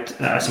back out.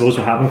 I suppose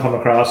we haven't come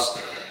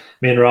across.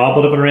 Me and Rob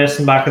would have been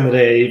racing back in the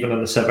day, even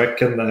in the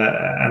Civic and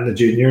the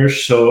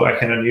juniors. So I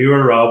kind of knew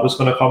where Rob was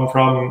going to come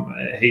from.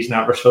 He's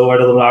never slow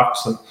out of the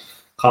blocks. And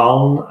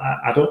Colin,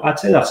 I'd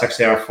say that's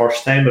actually our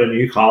first time, but I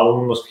knew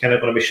Colin was kind of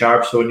going to be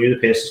sharp, so I knew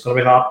the pace was going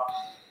to be hot.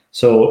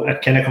 So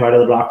it kind of come out of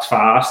the blocks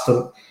fast.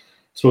 And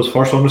so his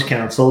first one was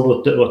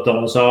cancelled with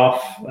Dunn's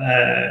off.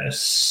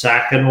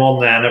 Second one,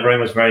 then everything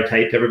was very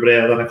tight. Everybody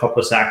had within a couple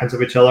of seconds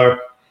of each other.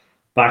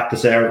 Back to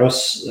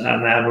service,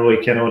 and then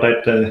we kind of went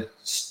out to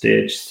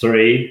stage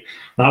 3.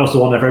 That was the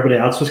one everybody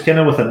else was kind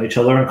of within each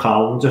other, and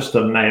Colin just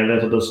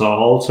annihilated us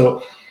all.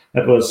 So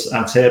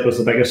I'd say it was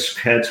the biggest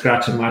head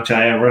scratching match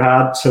I ever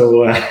had.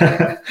 So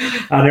I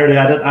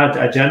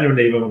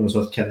genuinely, even when I was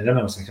with Kenny,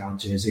 I was like, oh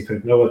jeez, he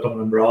couldn't know it.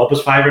 And Rob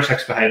was 5 or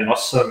 6 behind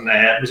us, and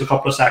it was a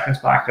couple of seconds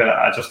back.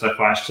 Just a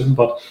question,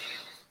 but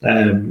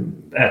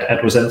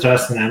it was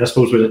interesting. And I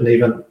suppose we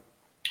got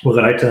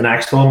out to the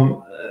next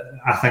one.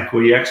 I think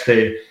we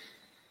actually.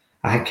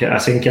 I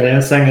seen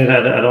Killian's thing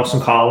at us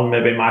and Colin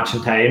maybe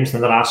matching times,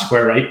 and the last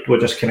square right we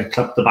just kind of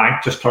clipped the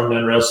bank, just turned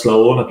in real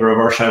slow and had to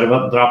reverse out of it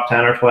and drop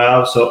 10 or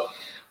 12. So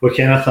we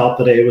kind of thought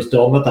the day was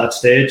done at that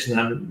stage, and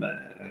then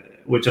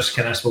we just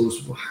kind of, I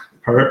suppose,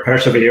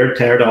 persevered,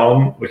 teared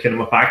on. We kind of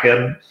went back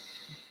in,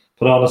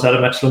 put on a set of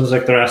Michelin's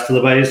like the rest of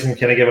the boys and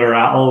kind of give it a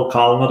rattle.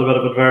 Colin had a bit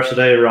of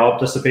adversity. Rob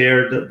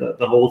disappeared.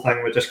 The whole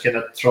thing was just kind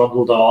of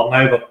trundled on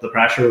now, but the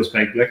pressure was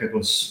big. Like it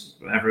was,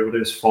 everybody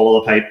was full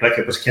of the pipe. Like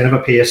it was kind of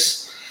a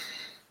pace.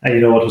 And,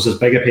 it was as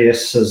big a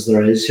pace as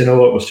there is. It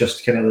was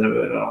just kind of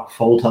the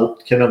full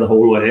tilt, kind of the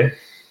whole way.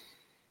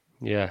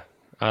 Yeah,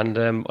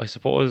 and I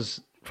suppose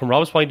from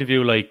Rob's point of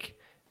view, like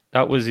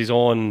that was his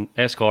own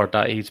escort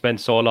that he'd spent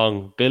so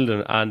long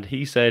building, and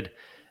he said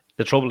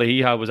the trouble that he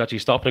had was actually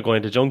stopping it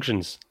going to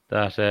junctions.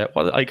 That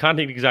I can't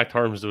think the exact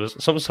terms. There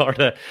was some sort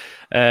of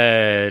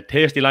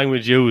tasty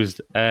language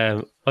used.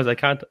 I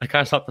can't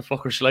stop the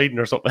fucker sliding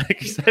or something. Like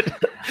he said.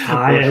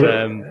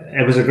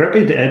 It was a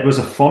grippy. It was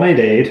a funny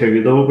day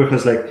too, though,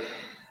 because like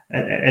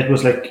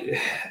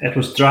it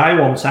was dry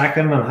 1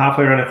 second, and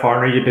halfway around a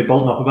corner you'd be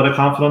building up a bit of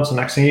confidence. The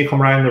next thing you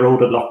come around the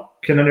road, it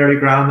looked kind of nearly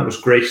grand. It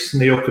was grease,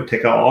 and the yoke could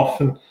take it off,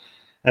 and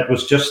it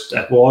was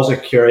a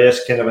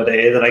curious kind of a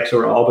day. The likes of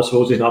Rob, I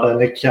suppose he's not in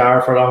the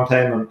car for a long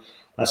time, and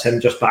that's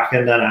him just back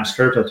in an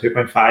Esker to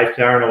 2.5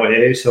 car in a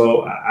way.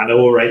 So I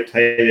know, right,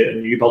 a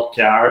new built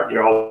car,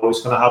 you're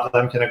always going to have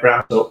them kind of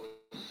grand. So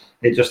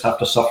they just have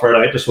to suffer it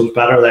out. I suppose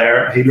better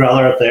there. He'd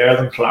rather it there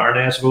than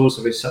Clarny, I suppose,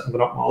 if he's sitting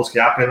up Malls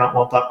Gap and not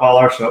want that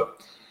bother. So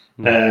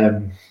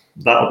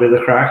that'll be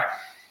the crack.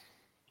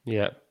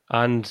 Yeah,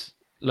 and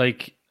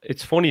like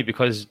it's funny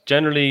because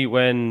generally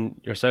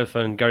when yourself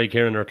and Gary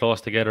Kieran are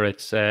close together,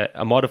 it's a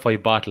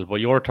modified battle.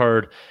 But you're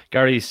third,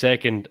 Gary's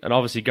second, and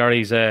obviously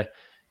Gary's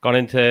gone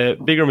into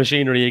bigger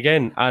machinery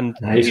again. And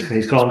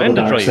he's gone to the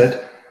dark side.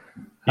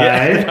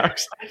 Yeah, dark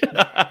side.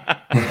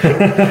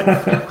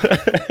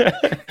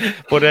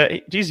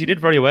 But geez, he did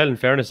very well in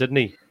fairness, didn't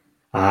he?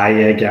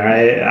 Yeah,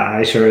 Gary.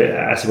 I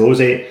suppose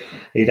he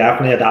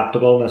definitely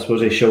adaptable, and I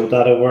suppose he showed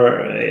that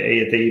over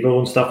at the Evo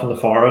and stuff in the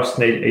forest,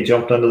 and he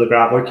jumped into the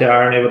gravel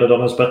car and he would have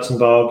done his bits and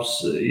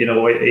bobs.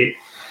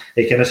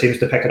 He kind of seems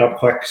to pick it up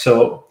quick.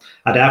 So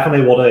I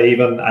definitely would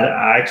have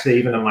I actually,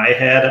 even in my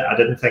head, I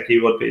didn't think he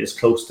would be as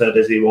close to it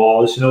as he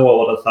was. I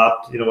would have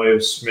thought, he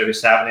was maybe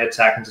 7-8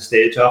 seconds a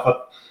stage off it.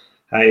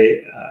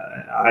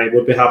 I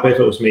would be happy if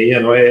it was me.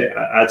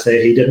 I'd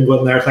say he didn't go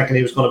in there thinking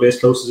he was going to be as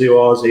close as he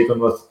was, even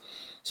with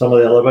some of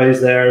the other guys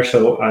there.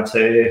 So I'd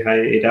say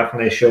he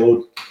definitely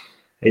showed,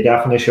 I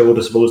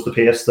suppose, the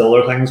pace the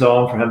other things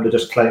on for him to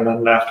just climb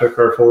in left hook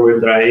or 4-wheel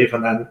drive.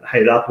 And then,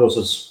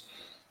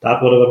 that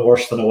would have been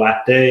worse than a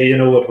wet day. It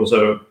would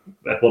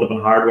have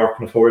been hard work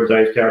in a 4-wheel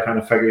drive car,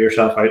 trying to figure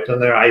yourself out in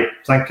there. I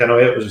think,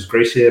 it was as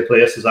greasy a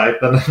place as I've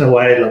been in a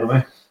while,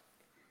 anyway.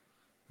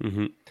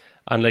 Mm-hmm.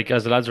 And like,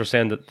 as the lads were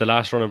saying, that the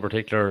last run in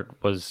particular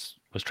was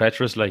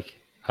treacherous. Like,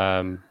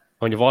 when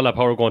you've all that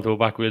power going to a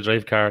back wheel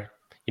drive car,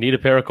 you need a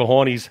pair of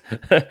cojones,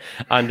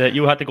 and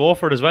you had to go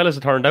for it as well, as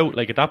it turned out.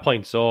 Like at that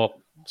point,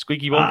 so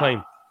squeaky one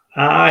time.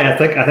 I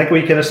think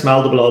we kind of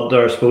smelled the blood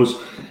there. I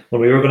suppose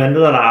when we were going into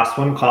the last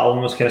one,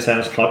 Colin was kind of saying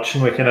his clutch,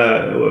 and we kind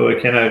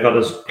of got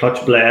his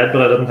clutch bled,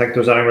 but I didn't think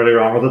there was anything really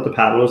wrong with it. The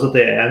pedal was at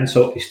the end,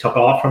 so he's took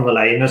off from the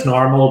line as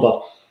normal,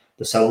 but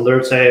the cylinder,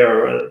 I'd say,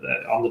 or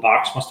on the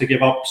box must have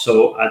give up.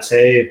 So I'd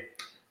say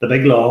the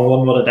big long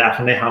one would have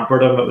definitely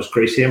hampered him. It was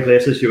greasy in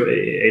places.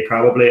 It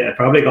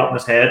probably got in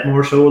his head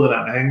more so than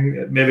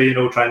anything. Maybe,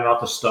 trying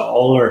not to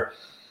stall, or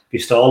if you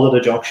stalled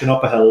at a junction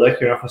up a hill, like,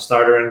 you're not going to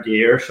start her in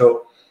gear.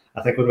 So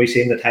I think when we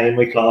seen the time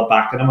we clawed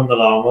back in him on the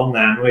long one,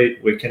 then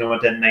we kind of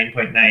went in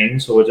 9.9.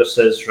 So it just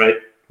says, right,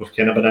 we've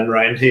kind of been in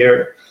round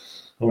here,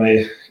 and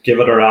we give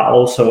it a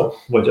rattle. So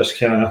we just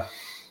kind of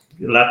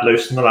let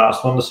loose in the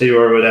last one to see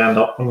where we'd end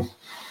up, and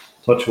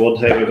touch wood,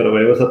 hey, we got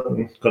away with it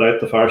and got out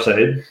the far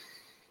side.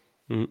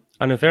 And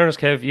in fairness,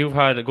 Kev, you've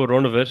had a good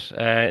run of it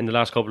in the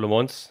last couple of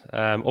months.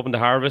 Up in the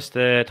Harvest,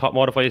 top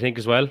modified, I think,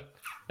 as well.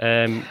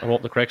 I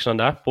won't the correction on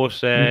that,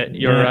 but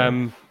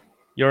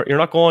you're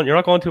not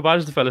going too bad,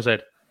 as the fella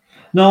said.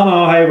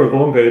 No, hey, we're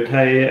going good.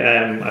 Hey,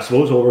 I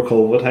suppose over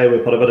COVID, hey, we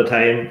put a bit of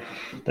time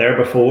there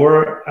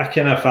before. I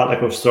kind of felt like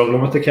I was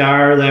struggling with the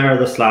car there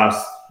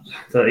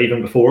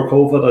even before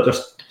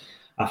COVID.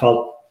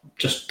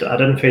 I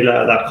didn't feel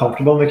that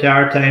comfortable in the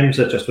car at times.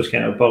 It just was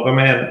kind of bugging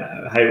me.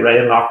 And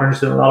Ryan Loughran's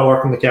doing a lot of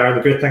work in the car. And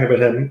the great thing about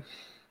him,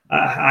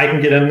 I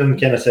can get in and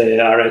kind of say,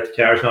 all right, the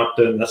car's not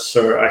doing this,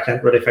 or I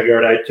can't really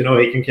figure it out.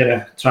 He can kind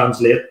of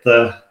translate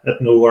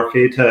it no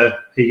worky to,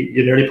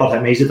 you nearly put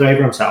him, he's a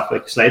driver himself,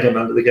 like slide him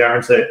into the car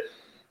and say,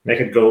 make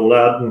it go,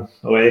 lad, and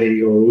away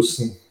he goes,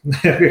 and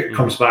it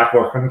comes back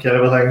working, kind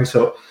of a thing.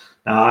 So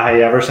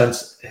ever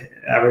since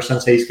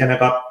he's kind of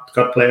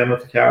got playing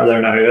with the car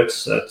there now,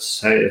 it's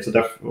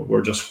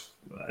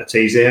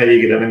easy how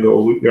you get in and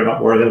go, you're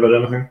not worried about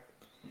anything.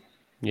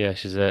 Yeah,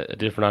 she's a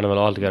different animal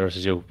altogether,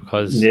 says you,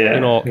 because we have a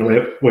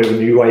new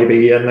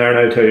YB in there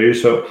now too,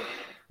 so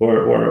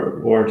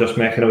we're just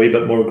making a wee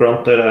bit more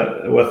grunt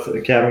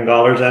with Kevin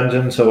Goller's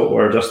engine. So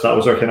that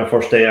was our kind of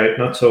first day out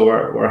in it, so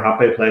we're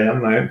happy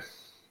playing now.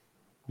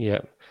 Yeah,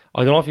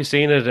 I don't know if you've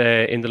seen it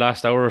in the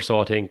last hour or so.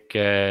 I think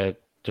there's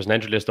an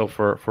entry list up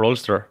for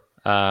Ulster,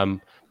 but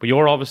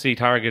you're obviously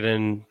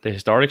targeting the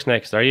historics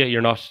next, are you?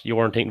 You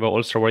weren't thinking about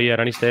Ulster, were you, at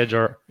any stage,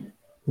 or?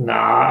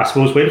 Nah, I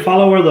suppose we'll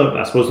follow where the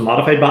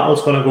modified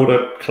battle's going to go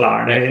to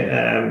Killarney.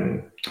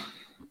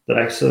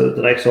 The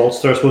next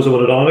Ulster, I suppose I would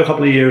have done it a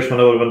couple of years when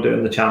I would have been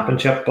doing the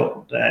championship,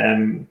 but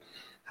we'll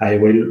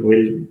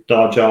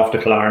dodge off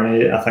to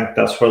Killarney. I think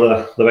that's where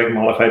the big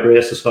modified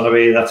race is going to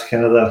be. That's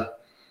kind of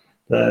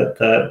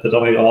the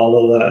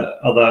Donegal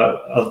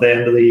of the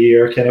end of the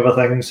year kind of a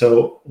thing.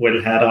 So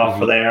we'll head off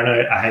for there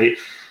now.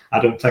 I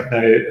don't think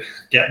now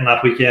getting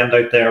that weekend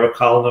out there with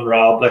Colin and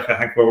Rob, like I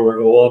think where we're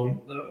going,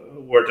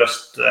 we're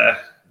just going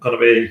to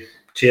be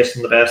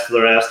chasing the best of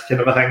the rest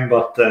kind of a thing.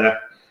 But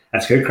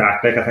it's good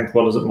crack. Like I think,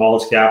 what is it,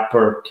 Malls Gap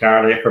or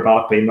Carr Lake or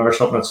Ballochbeamer or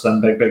something? It's them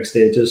big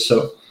stages.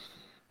 So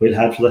we'll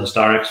head for the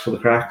historics for the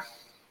crack.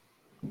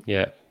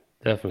 Yeah,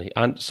 definitely.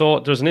 And so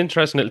there's an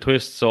interesting little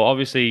twist. So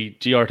obviously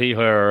GRT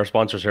are our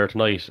sponsors here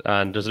tonight,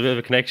 and there's a bit of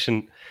a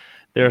connection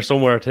there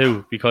somewhere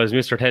too, because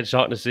Mr. Ted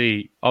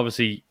Shaughnessy,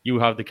 obviously you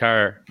have the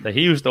car that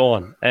he used to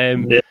own.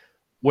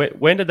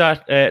 When did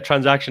that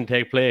transaction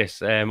take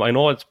place? I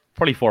know it's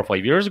probably 4 or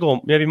 5 years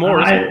ago, maybe more.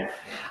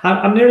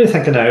 I'm nearly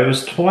thinking now, it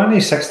was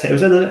 2016. It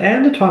was at the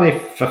end of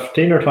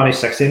 2015 or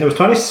 2016. It was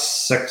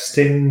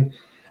 2016.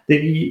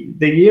 The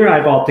year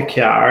I bought the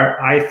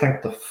car, I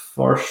think the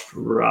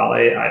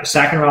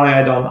second rally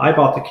I done, I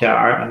bought the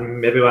car and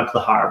maybe went to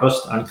the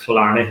Harvest and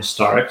Killarney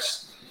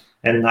Historics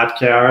in that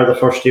car the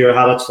first year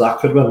I had it, so that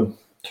could have been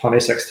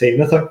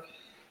 2016, I think.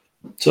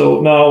 So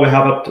no, we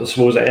have it. I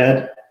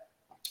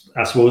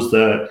suppose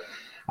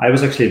I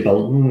was actually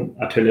building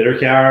a 2-litre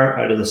car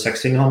out of the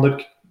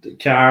 1600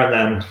 car, and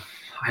then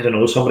I don't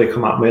know, somebody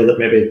come at me that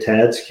maybe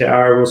Ted's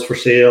car was for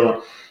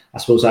sale. I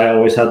suppose I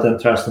always had the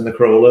interest in the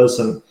Corollas,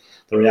 and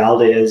the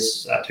reality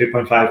is a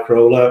 2.5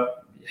 Corolla,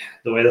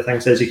 the way the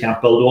thing says, you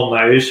can't build one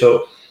now.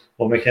 So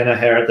when we kind of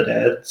heard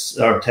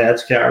that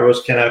Ted's car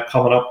was kind of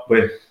coming up,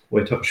 we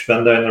took a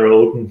spin down the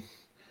road and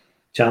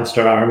chanced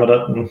our arm at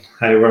it, and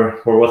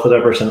we're with it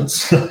ever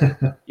since.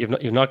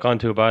 You've not gone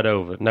too bad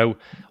over it. Now,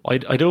 I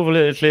do have a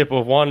little clip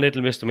of one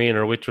little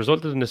misdemeanor which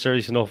resulted in a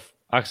serious enough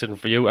accident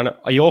for you. And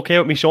are you okay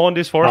with me showing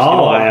this first?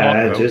 Oh,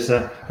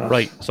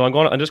 right. So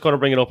I'm just going to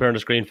bring it up here on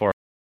the screen for.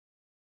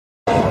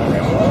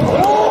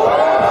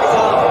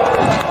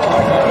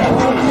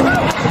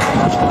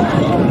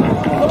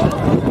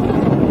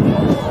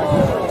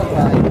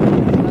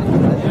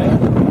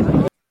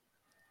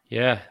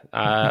 Yeah,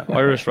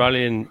 Irish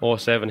Rallying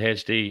 07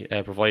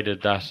 HD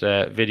provided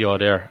that video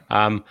there.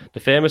 The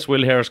famous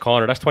Will Harris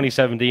corner, that's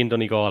 2017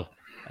 Donegal,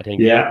 I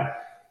think. Yeah.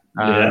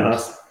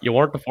 You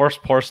weren't the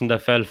first person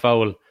that fell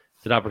foul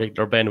to that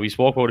particular bend. We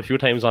spoke about it a few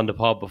times on the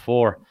pod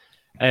before.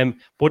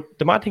 But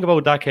the mad thing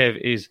about that,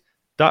 Kev, is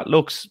that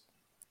looks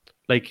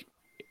like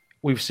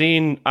we've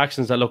seen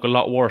accidents that look a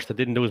lot worse that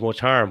didn't do as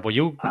much harm, but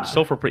you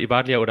suffer pretty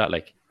badly out of that.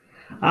 Like,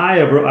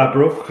 I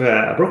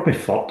broke my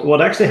foot.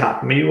 What actually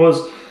happened to me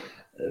was,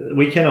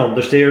 we kind of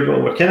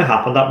understeered what kind of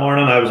happened that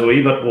morning. I was a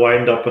wee bit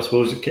wound up, I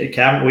suppose.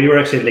 We were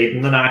actually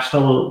leading the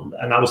national,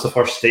 and that was the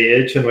first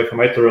stage, and we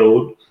come out the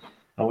road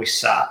and we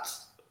sat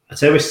at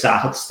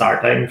the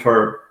start line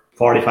for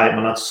 45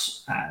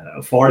 minutes,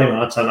 40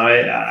 minutes, and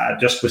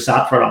we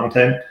sat for a long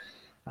time,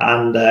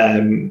 and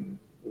the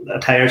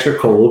tires were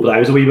cold, but I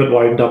was a wee bit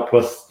wound up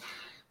with,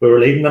 we were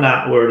leading the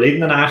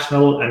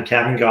national, and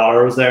Kevin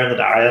Galler was there in the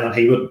Darien, and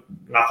he would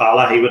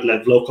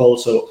live local,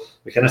 so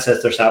we kind of said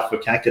to ourselves, we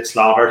can't get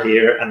slaughtered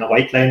here. And the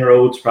White Line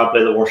Road's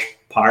probably the worst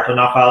part of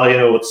Knockalla. You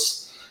know,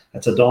 it's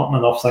a daunting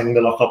enough thing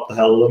to look up the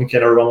hill and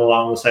kind of run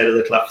along the side of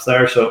the cliff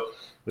there. So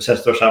we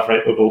said to ourselves,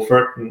 right, we'll go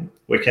for it. And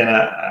we kind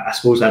of, I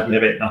suppose I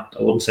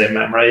wouldn't say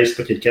memorised,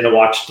 but you'd kind of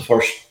watched the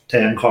first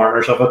 10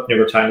 corners of it, and you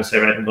were trying to say,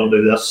 right, I'm going to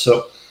do this.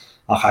 So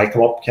I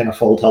come up kind of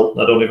full tilt.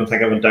 I don't even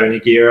think I went down a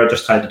gear. I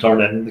just tried to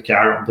turn in the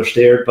car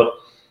understeered, but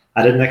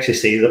I didn't actually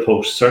see the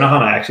posts or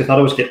nothing. I actually thought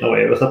I was getting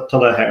away with it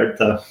till I heard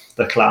the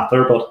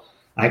clatter, but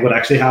I think what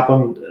actually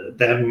happened,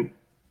 them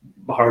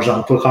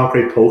horizontal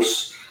concrete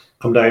posts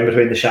come down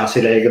between the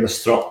chassis leg and the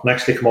strut and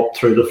actually come up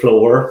through the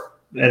floor,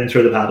 in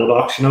through the paddle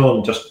box, you know,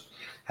 and just,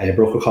 I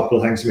broke a couple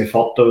of things in my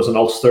foot. There was an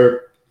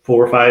Ulster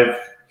 4 or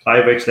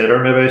 5 weeks later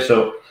maybe,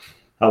 so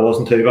I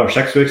wasn't 2 or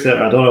 6 weeks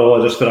later, I don't know,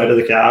 I just got out of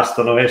the cast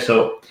anyway,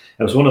 so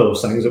it was one of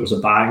those things. It was a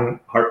bang,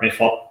 hurt my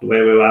foot the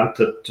way we went.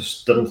 It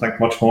just didn't think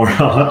much more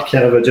on it,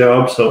 kind of a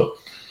job, so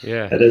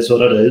yeah, it is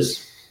what it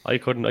is. I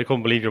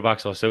couldn't believe you're back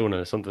so soon,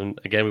 and it's something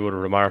again we would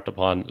have remarked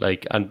upon.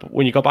 Like, and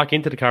when you got back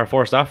into the car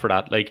first after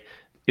that, like,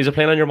 is it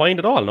playing on your mind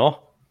at all? No,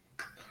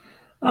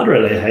 not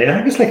really. Hey, I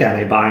think it's like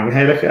any bang.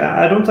 Hey, like,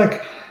 I don't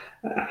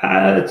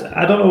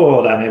know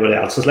what anybody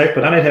else is like,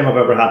 but anytime I've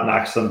ever had an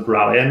accident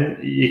rallying,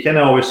 you kind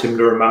of always seem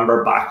to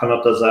remember back on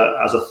it as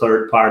a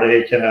third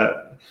party. Kind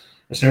of,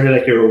 it's nearly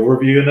like you're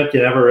overviewing it.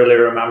 You never really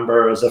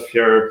remember as if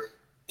you're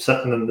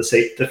sitting in the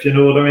seat, if you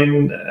know what I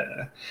mean.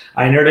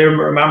 I nearly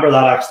remember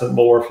that accident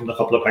more from the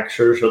couple of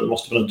pictures, or there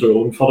must have been a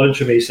drone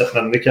footage of me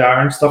sitting in the car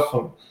and stuff,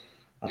 and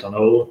I don't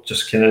know,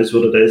 just kind of is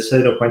what it is. So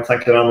no point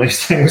thinking on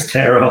these things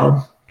tear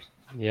on.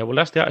 Yeah, well,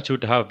 that's the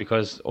attitude to have,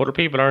 because other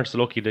people aren't so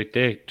lucky that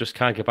they just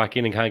can't get back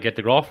in and can't get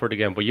the graph for it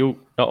again, but you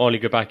not only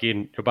get back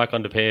in, you're back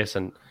on the pace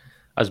and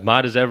as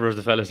mad as ever, as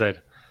the fella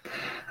said.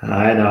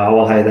 I know.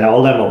 Well, hey,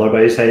 all them other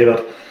boys, hey,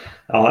 but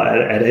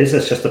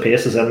it's just the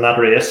pace is in that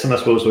race, and I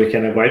suppose we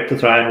kind of go out to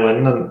try and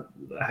win. And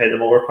hey, the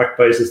more quick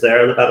boys is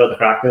there, the better the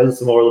crack is,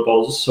 the more the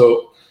buzz.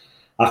 So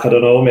I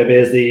don't know. Maybe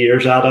as the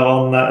years add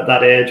on,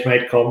 that age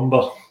might come,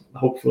 but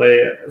hopefully,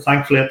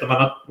 thankfully, at the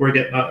minute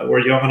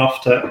we're young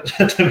enough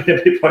to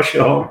maybe push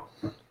on.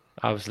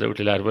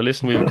 Absolutely, lad. Well,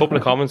 listen, we have a couple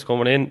of comments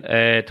coming in.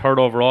 Third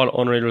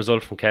overall, unreal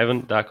result from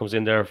Kevin. That comes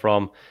in there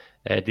from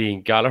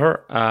Dean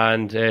Gallagher.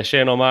 And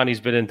Shane O'Mahony's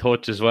been in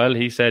touch as well.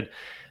 He said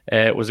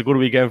it was a good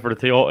weekend for the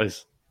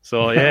Toyotas.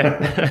 So,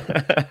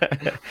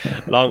 yeah.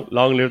 long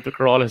live the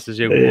Corollas, as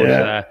you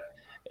yeah.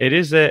 But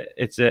it's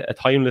a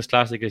timeless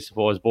classic, I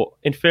suppose. But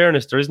in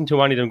fairness, there isn't too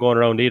many of them going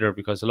around either,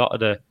 because a lot of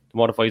the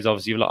modifieds,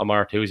 obviously, you have a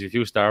lot of Mar2s, a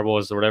few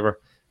Starbos or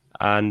whatever.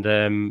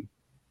 And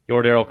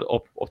you're there up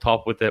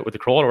top with the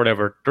crawl or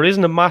whatever. There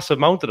isn't a massive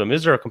amount of them,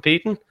 is there,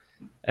 competing?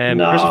 No.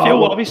 There's a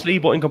few, obviously,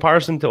 but in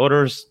comparison to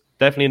others,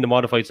 definitely in the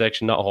modified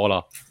section, not a whole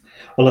lot.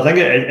 Well, I think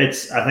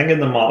I think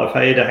in the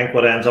modified, I think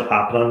what ends up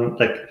happening,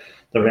 like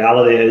the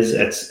reality is,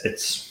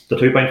 it's the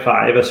 2.5.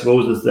 I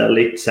suppose is the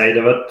elite side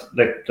of it.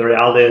 Like the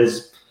reality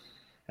is,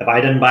 if I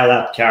didn't buy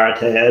that car at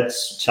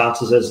Heads,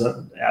 chances is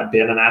I'd be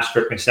in an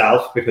asterisk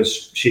myself,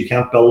 because she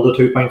can't build a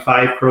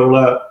 2.5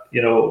 Corolla.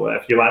 You know,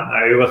 if you went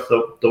now with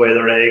the way the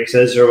regs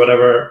is or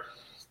whatever,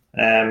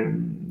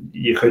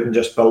 you couldn't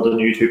just build a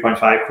new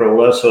 2.5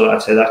 Corolla. So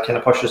I'd say that kind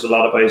of pushes a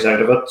lot of guys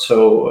out of it.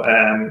 So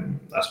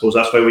I suppose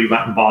that's why we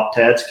went and bought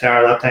Ted's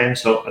car that time.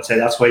 So I'd say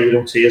that's why you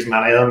don't see as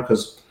many of them,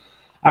 because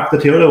the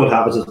Toyota would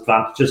have its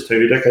advantages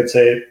too. Like I'd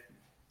say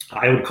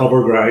I would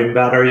cover ground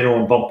better, you know,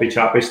 and bumpy,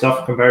 choppy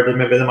stuff compared to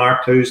maybe the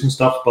Mark IIs and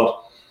stuff. But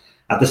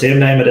at the same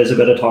time, it is a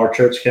bit of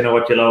torture. It's kind of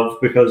what you love,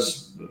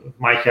 because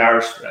my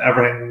car's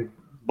everything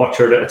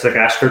butchered. It's like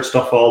Ashford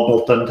stuff all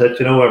built into it,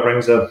 you know.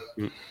 Everything's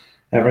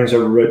a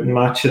rooting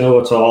match, you know.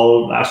 It's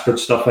all Ashford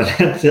stuff in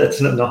it.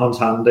 It's nothing's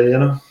handy, you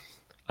know.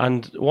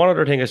 And one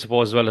other thing, I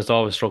suppose, as well, that's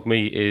always struck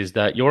me is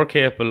that you're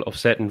capable of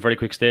setting very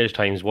quick stage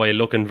times while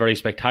looking very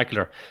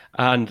spectacular.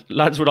 And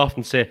lads would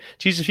often say,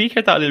 "Geez, if you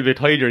kept that a little bit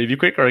tighter, you'd be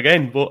quicker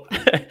again." But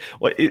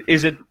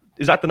is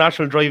that the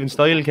natural driving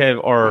style,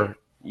 Kev, or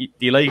do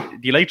you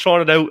like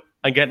throwing it out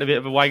and getting a bit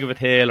of a wag of a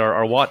tail,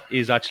 or what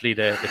is actually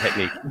the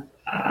technique?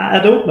 I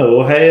don't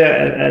know. Hey,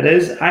 it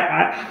is.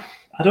 I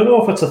don't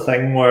know if it's a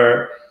thing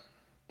where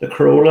the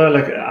Corolla,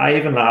 like I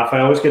even laugh. I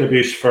always get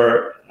abused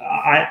for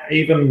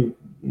even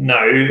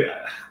now,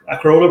 a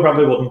Corolla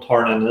probably wouldn't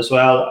turn in as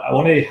well. I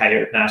only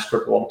hired an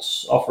Ashford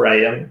once off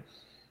Ryan,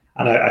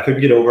 and I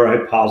couldn't get over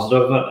how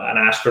positive an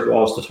Ashford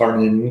was to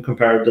turn in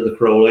compared to the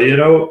Corolla, you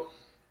know.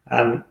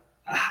 And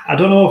I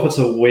don't know if it's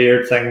a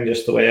weird thing,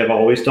 just the way I've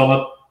always done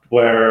it,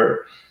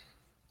 where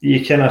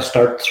you kind of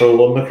start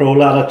throwing the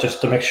Corolla at it just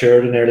to make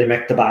sure to nearly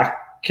make the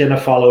back kind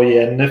of follow you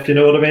in, if you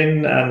know what I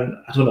mean. And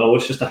I don't know,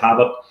 it's just a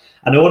habit.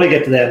 I know when I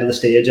get to the end of the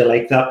stage, I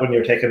like that when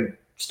you're taking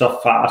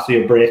stuff fast,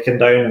 you're breaking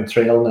down and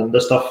trailing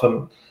into stuff,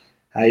 and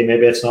hey,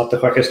 maybe it's not the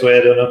quickest way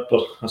of doing it,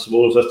 but I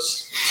suppose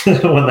it's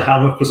when the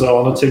helmet goes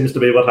on, it seems to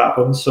be what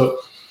happens. So,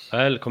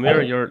 well, come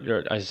here, you're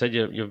as I said,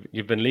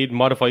 you've been leading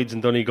modifieds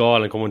in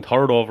Donegal and coming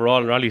third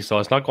overall in rally, so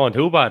it's not going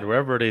too bad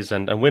wherever it is,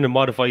 and winning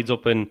modifieds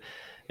up in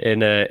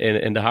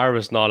the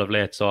harvest and all of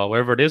late. So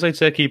wherever it is, I'd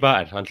say keep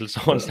at it until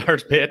someone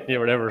starts baiting you or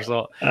whatever.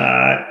 So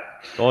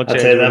don't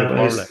change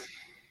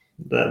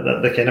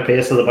the the kind of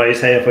pace of the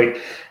boys, hey, if we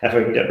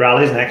can get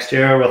rallies next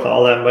year with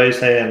all them boys,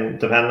 hey, and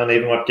depending on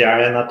even what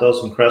Gary and that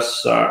does, and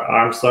Chris or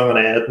Armstrong and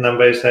Ed and them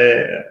boys,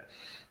 hey,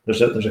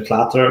 there's a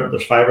clatter,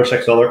 there's 5 or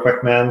 6 other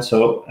quick men.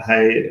 So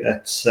hey,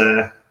 it's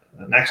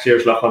next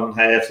year's looking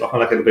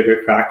like it'll be a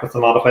good crack with the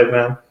modified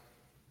men.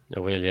 It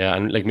will, yeah.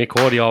 And like Mick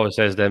Cody always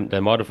says, the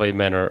modified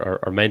men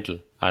are mental.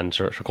 And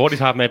sure, Cody's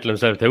half mental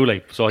himself too,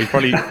 like, so he's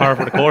probably par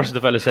for the course, as the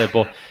fella said.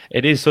 But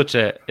it is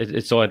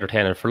it's so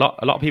entertaining. For a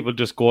lot of people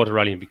just go to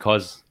rallying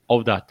because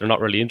of that. They're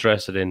not really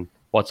interested in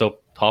what's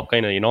up top,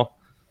 kind of, you know.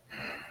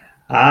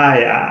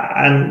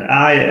 Definitely.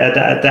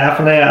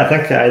 I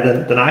think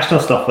the national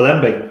stuff for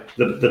them,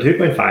 the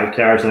 2.5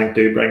 cars, I think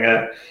do bring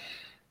a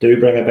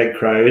big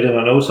crowd. And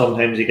I know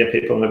sometimes you get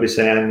people maybe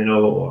saying, you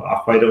know,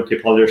 oh, why don't you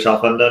pull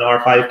yourself into an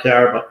R5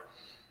 car? But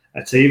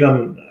it's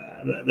even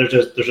there's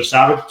a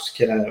savage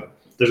kind of,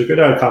 there's a good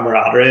old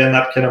camaraderie in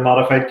that kind of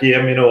modified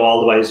game, you know, all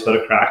the ways for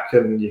a crack,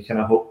 and you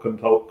kind of hook and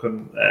poke,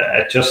 and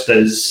it just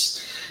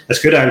is, it's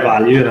good old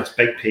value, and it's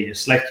big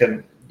piece, like,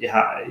 and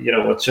yeah, you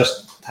know, it's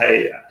just,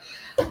 hey,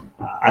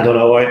 I don't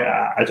know,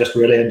 I just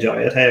really enjoy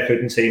it. Hey, I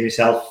couldn't see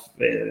myself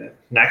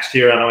next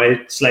year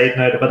anyway sliding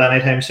out of it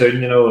anytime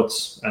soon, you know. It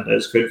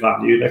is good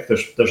value. Like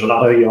there's a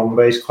lot of young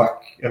boys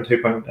quick and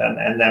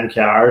them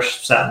cars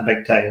setting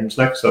big times,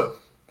 like, so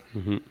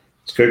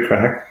it's good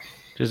crack.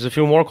 There's a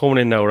few more coming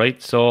in now,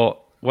 right? So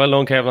well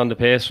done, Kevin, on the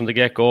pace from the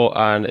get-go,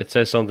 and it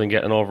says something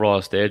getting an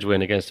overall stage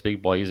win against the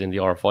big boys in the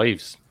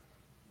R5s.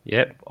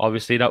 Yep,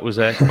 obviously that was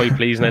quite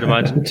pleasing, I'd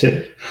imagine.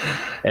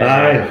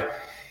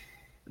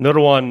 Another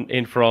one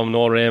in from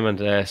Noel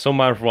Raymond. Some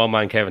man for one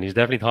man, Kevin. He's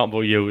definitely talking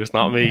about you. It's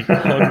not me,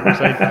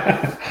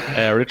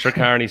 100%. Richard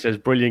Carney says,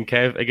 brilliant,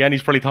 Kev. Again,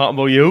 he's probably talking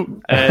about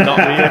you, not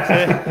me, I'd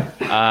say.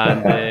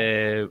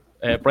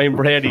 And Brian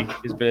Brady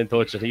has been in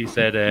touch, and he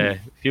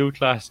said, few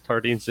class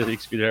 13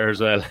 civics be there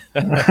as well.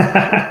 And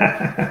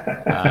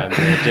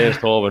James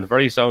Tobin,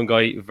 very sound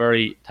guy,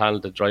 very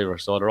talented driver.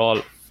 So they're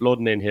all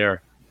flooding in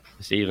here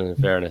this evening, in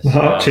fairness.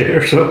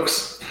 Cheers,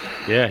 folks.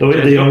 Yeah,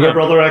 the younger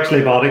brother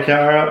actually bought a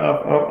car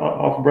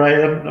of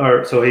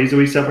Brian, so he's a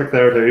wee Civic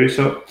there too.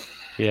 So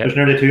there's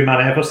nearly too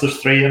many of us.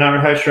 There's 3 in our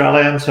house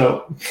rallying.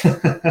 So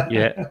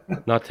yeah,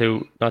 not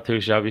too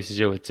shabby to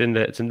you. It's in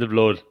the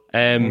blood.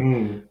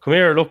 Come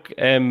here, look.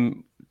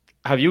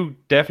 Have you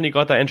definitely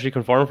got that entry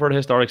confirmed for the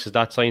Historics? Is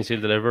that signed,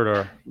 sealed, delivered,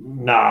 or?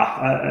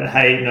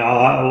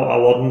 I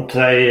wouldn't.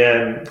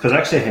 Because I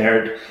actually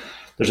heard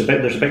there's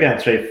a big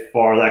entry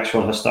for the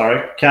actual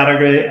historic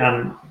category,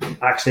 and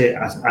actually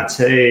I'd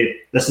say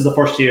this is the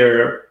first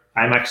year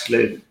I'm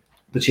actually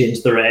to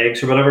change the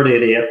regs or whatever to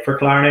 88 for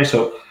Clarny,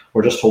 so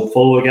we're just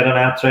hopeful we'll get an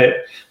entry.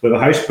 We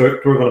have a house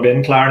booked, we're going to be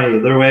in Clarny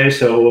either way,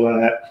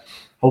 so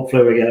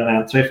hopefully we get an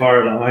entry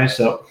for it anyway,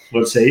 so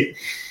we'll see.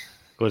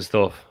 Good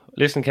stuff.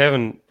 Listen,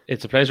 Kevin,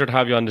 it's a pleasure to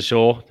have you on the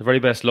show. The very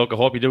best luck. I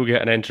hope you do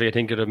get an entry. I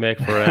think it would make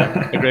for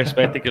a great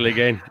spectacle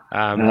again.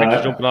 Thanks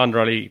for jumping on the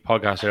Rally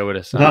podcast here with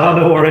us.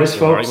 No worries,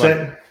 folks.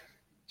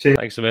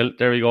 Thanks a mil.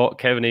 There we go.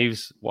 Kevin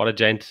Eves, what a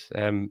gent.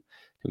 We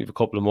have a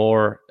couple of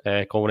more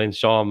coming in.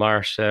 Sean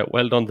Marsh,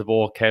 well done to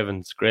both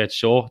Kevins. Great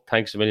show.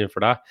 Thanks a million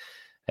for that.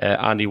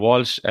 Andy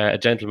Walsh, a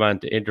gentleman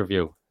to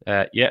interview.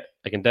 Yeah,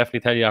 I can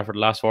definitely tell you after the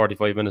last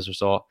 45 minutes or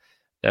so,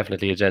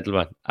 definitely a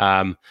gentleman.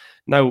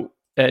 Now,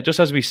 just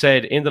as we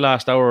said, in the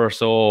last hour or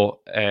so,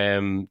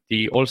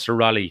 the Ulster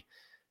Rally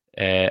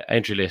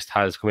entry list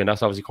has come in.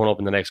 That's obviously coming up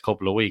in the next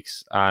couple of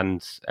weeks.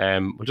 And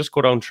we'll just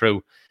go down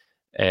through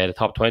the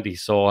top 20.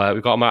 So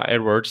we've got Matt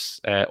Edwards,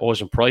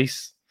 Ocean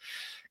Price,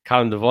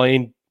 Callum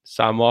Devine,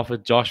 Sam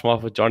Moffat, Josh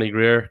Moffat, Johnny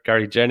Greer,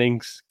 Gary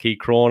Jennings, Keith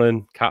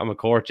Cronin, Cat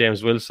McCourt,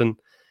 James Wilson,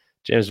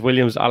 James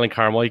Williams, Alan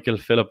Carmichael,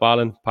 Philip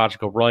Allen,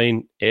 Patrick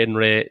O'Brien, Aidan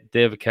Ray,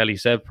 David Kelly,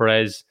 Seb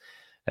Perez,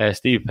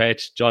 Steve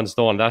Petch, John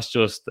Stone. That's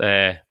just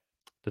the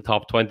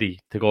top 20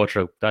 to go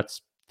through.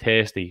 That's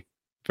tasty.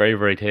 Very,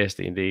 very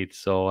tasty indeed.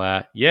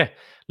 So, yeah,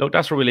 look,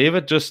 that's where we leave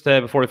it. Just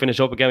before we finish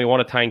up again, we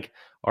want to thank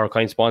our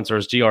kind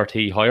sponsors,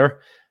 GRT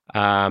Hire.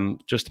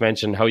 Just to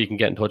mention how you can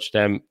get in touch with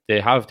them. They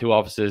have 2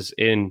 offices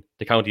in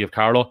the county of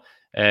Carlow.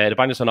 The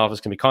Bindusstown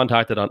office can be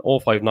contacted on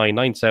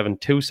 05997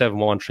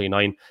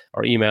 27139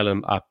 or email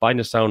them at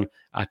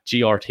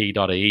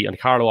bindusstown@grt.ie, and the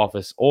Carlow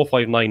office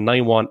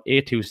 05991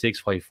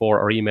 82654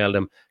 or email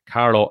them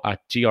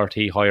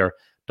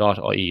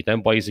carlow@grthire.ie.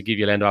 Them boys will give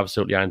you a lend of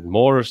absolutely anything: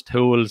 motors,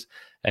 tools,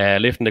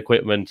 lifting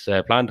equipment,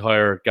 plant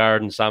hire,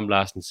 garden,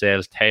 sandblasting,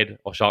 sales. Ted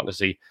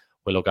O'Shaughnessy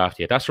will look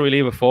after you. That's where we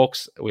leave it,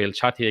 folks. We'll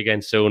chat to you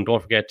again soon.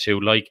 Don't forget to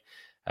like,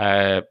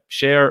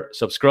 share,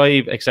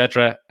 subscribe,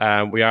 etc.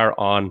 We are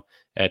on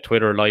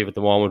Twitter live at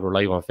the moment. We're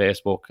live on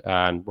Facebook,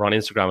 and we're on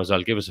Instagram as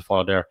well. Give us a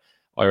follow there,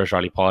 Irish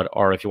Rally Pod,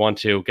 or if you want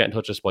to get in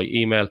touch with us by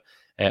email,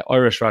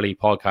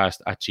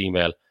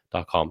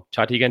 irishrallypodcast@gmail.com.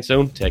 Chat to you again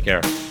soon. Take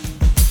care.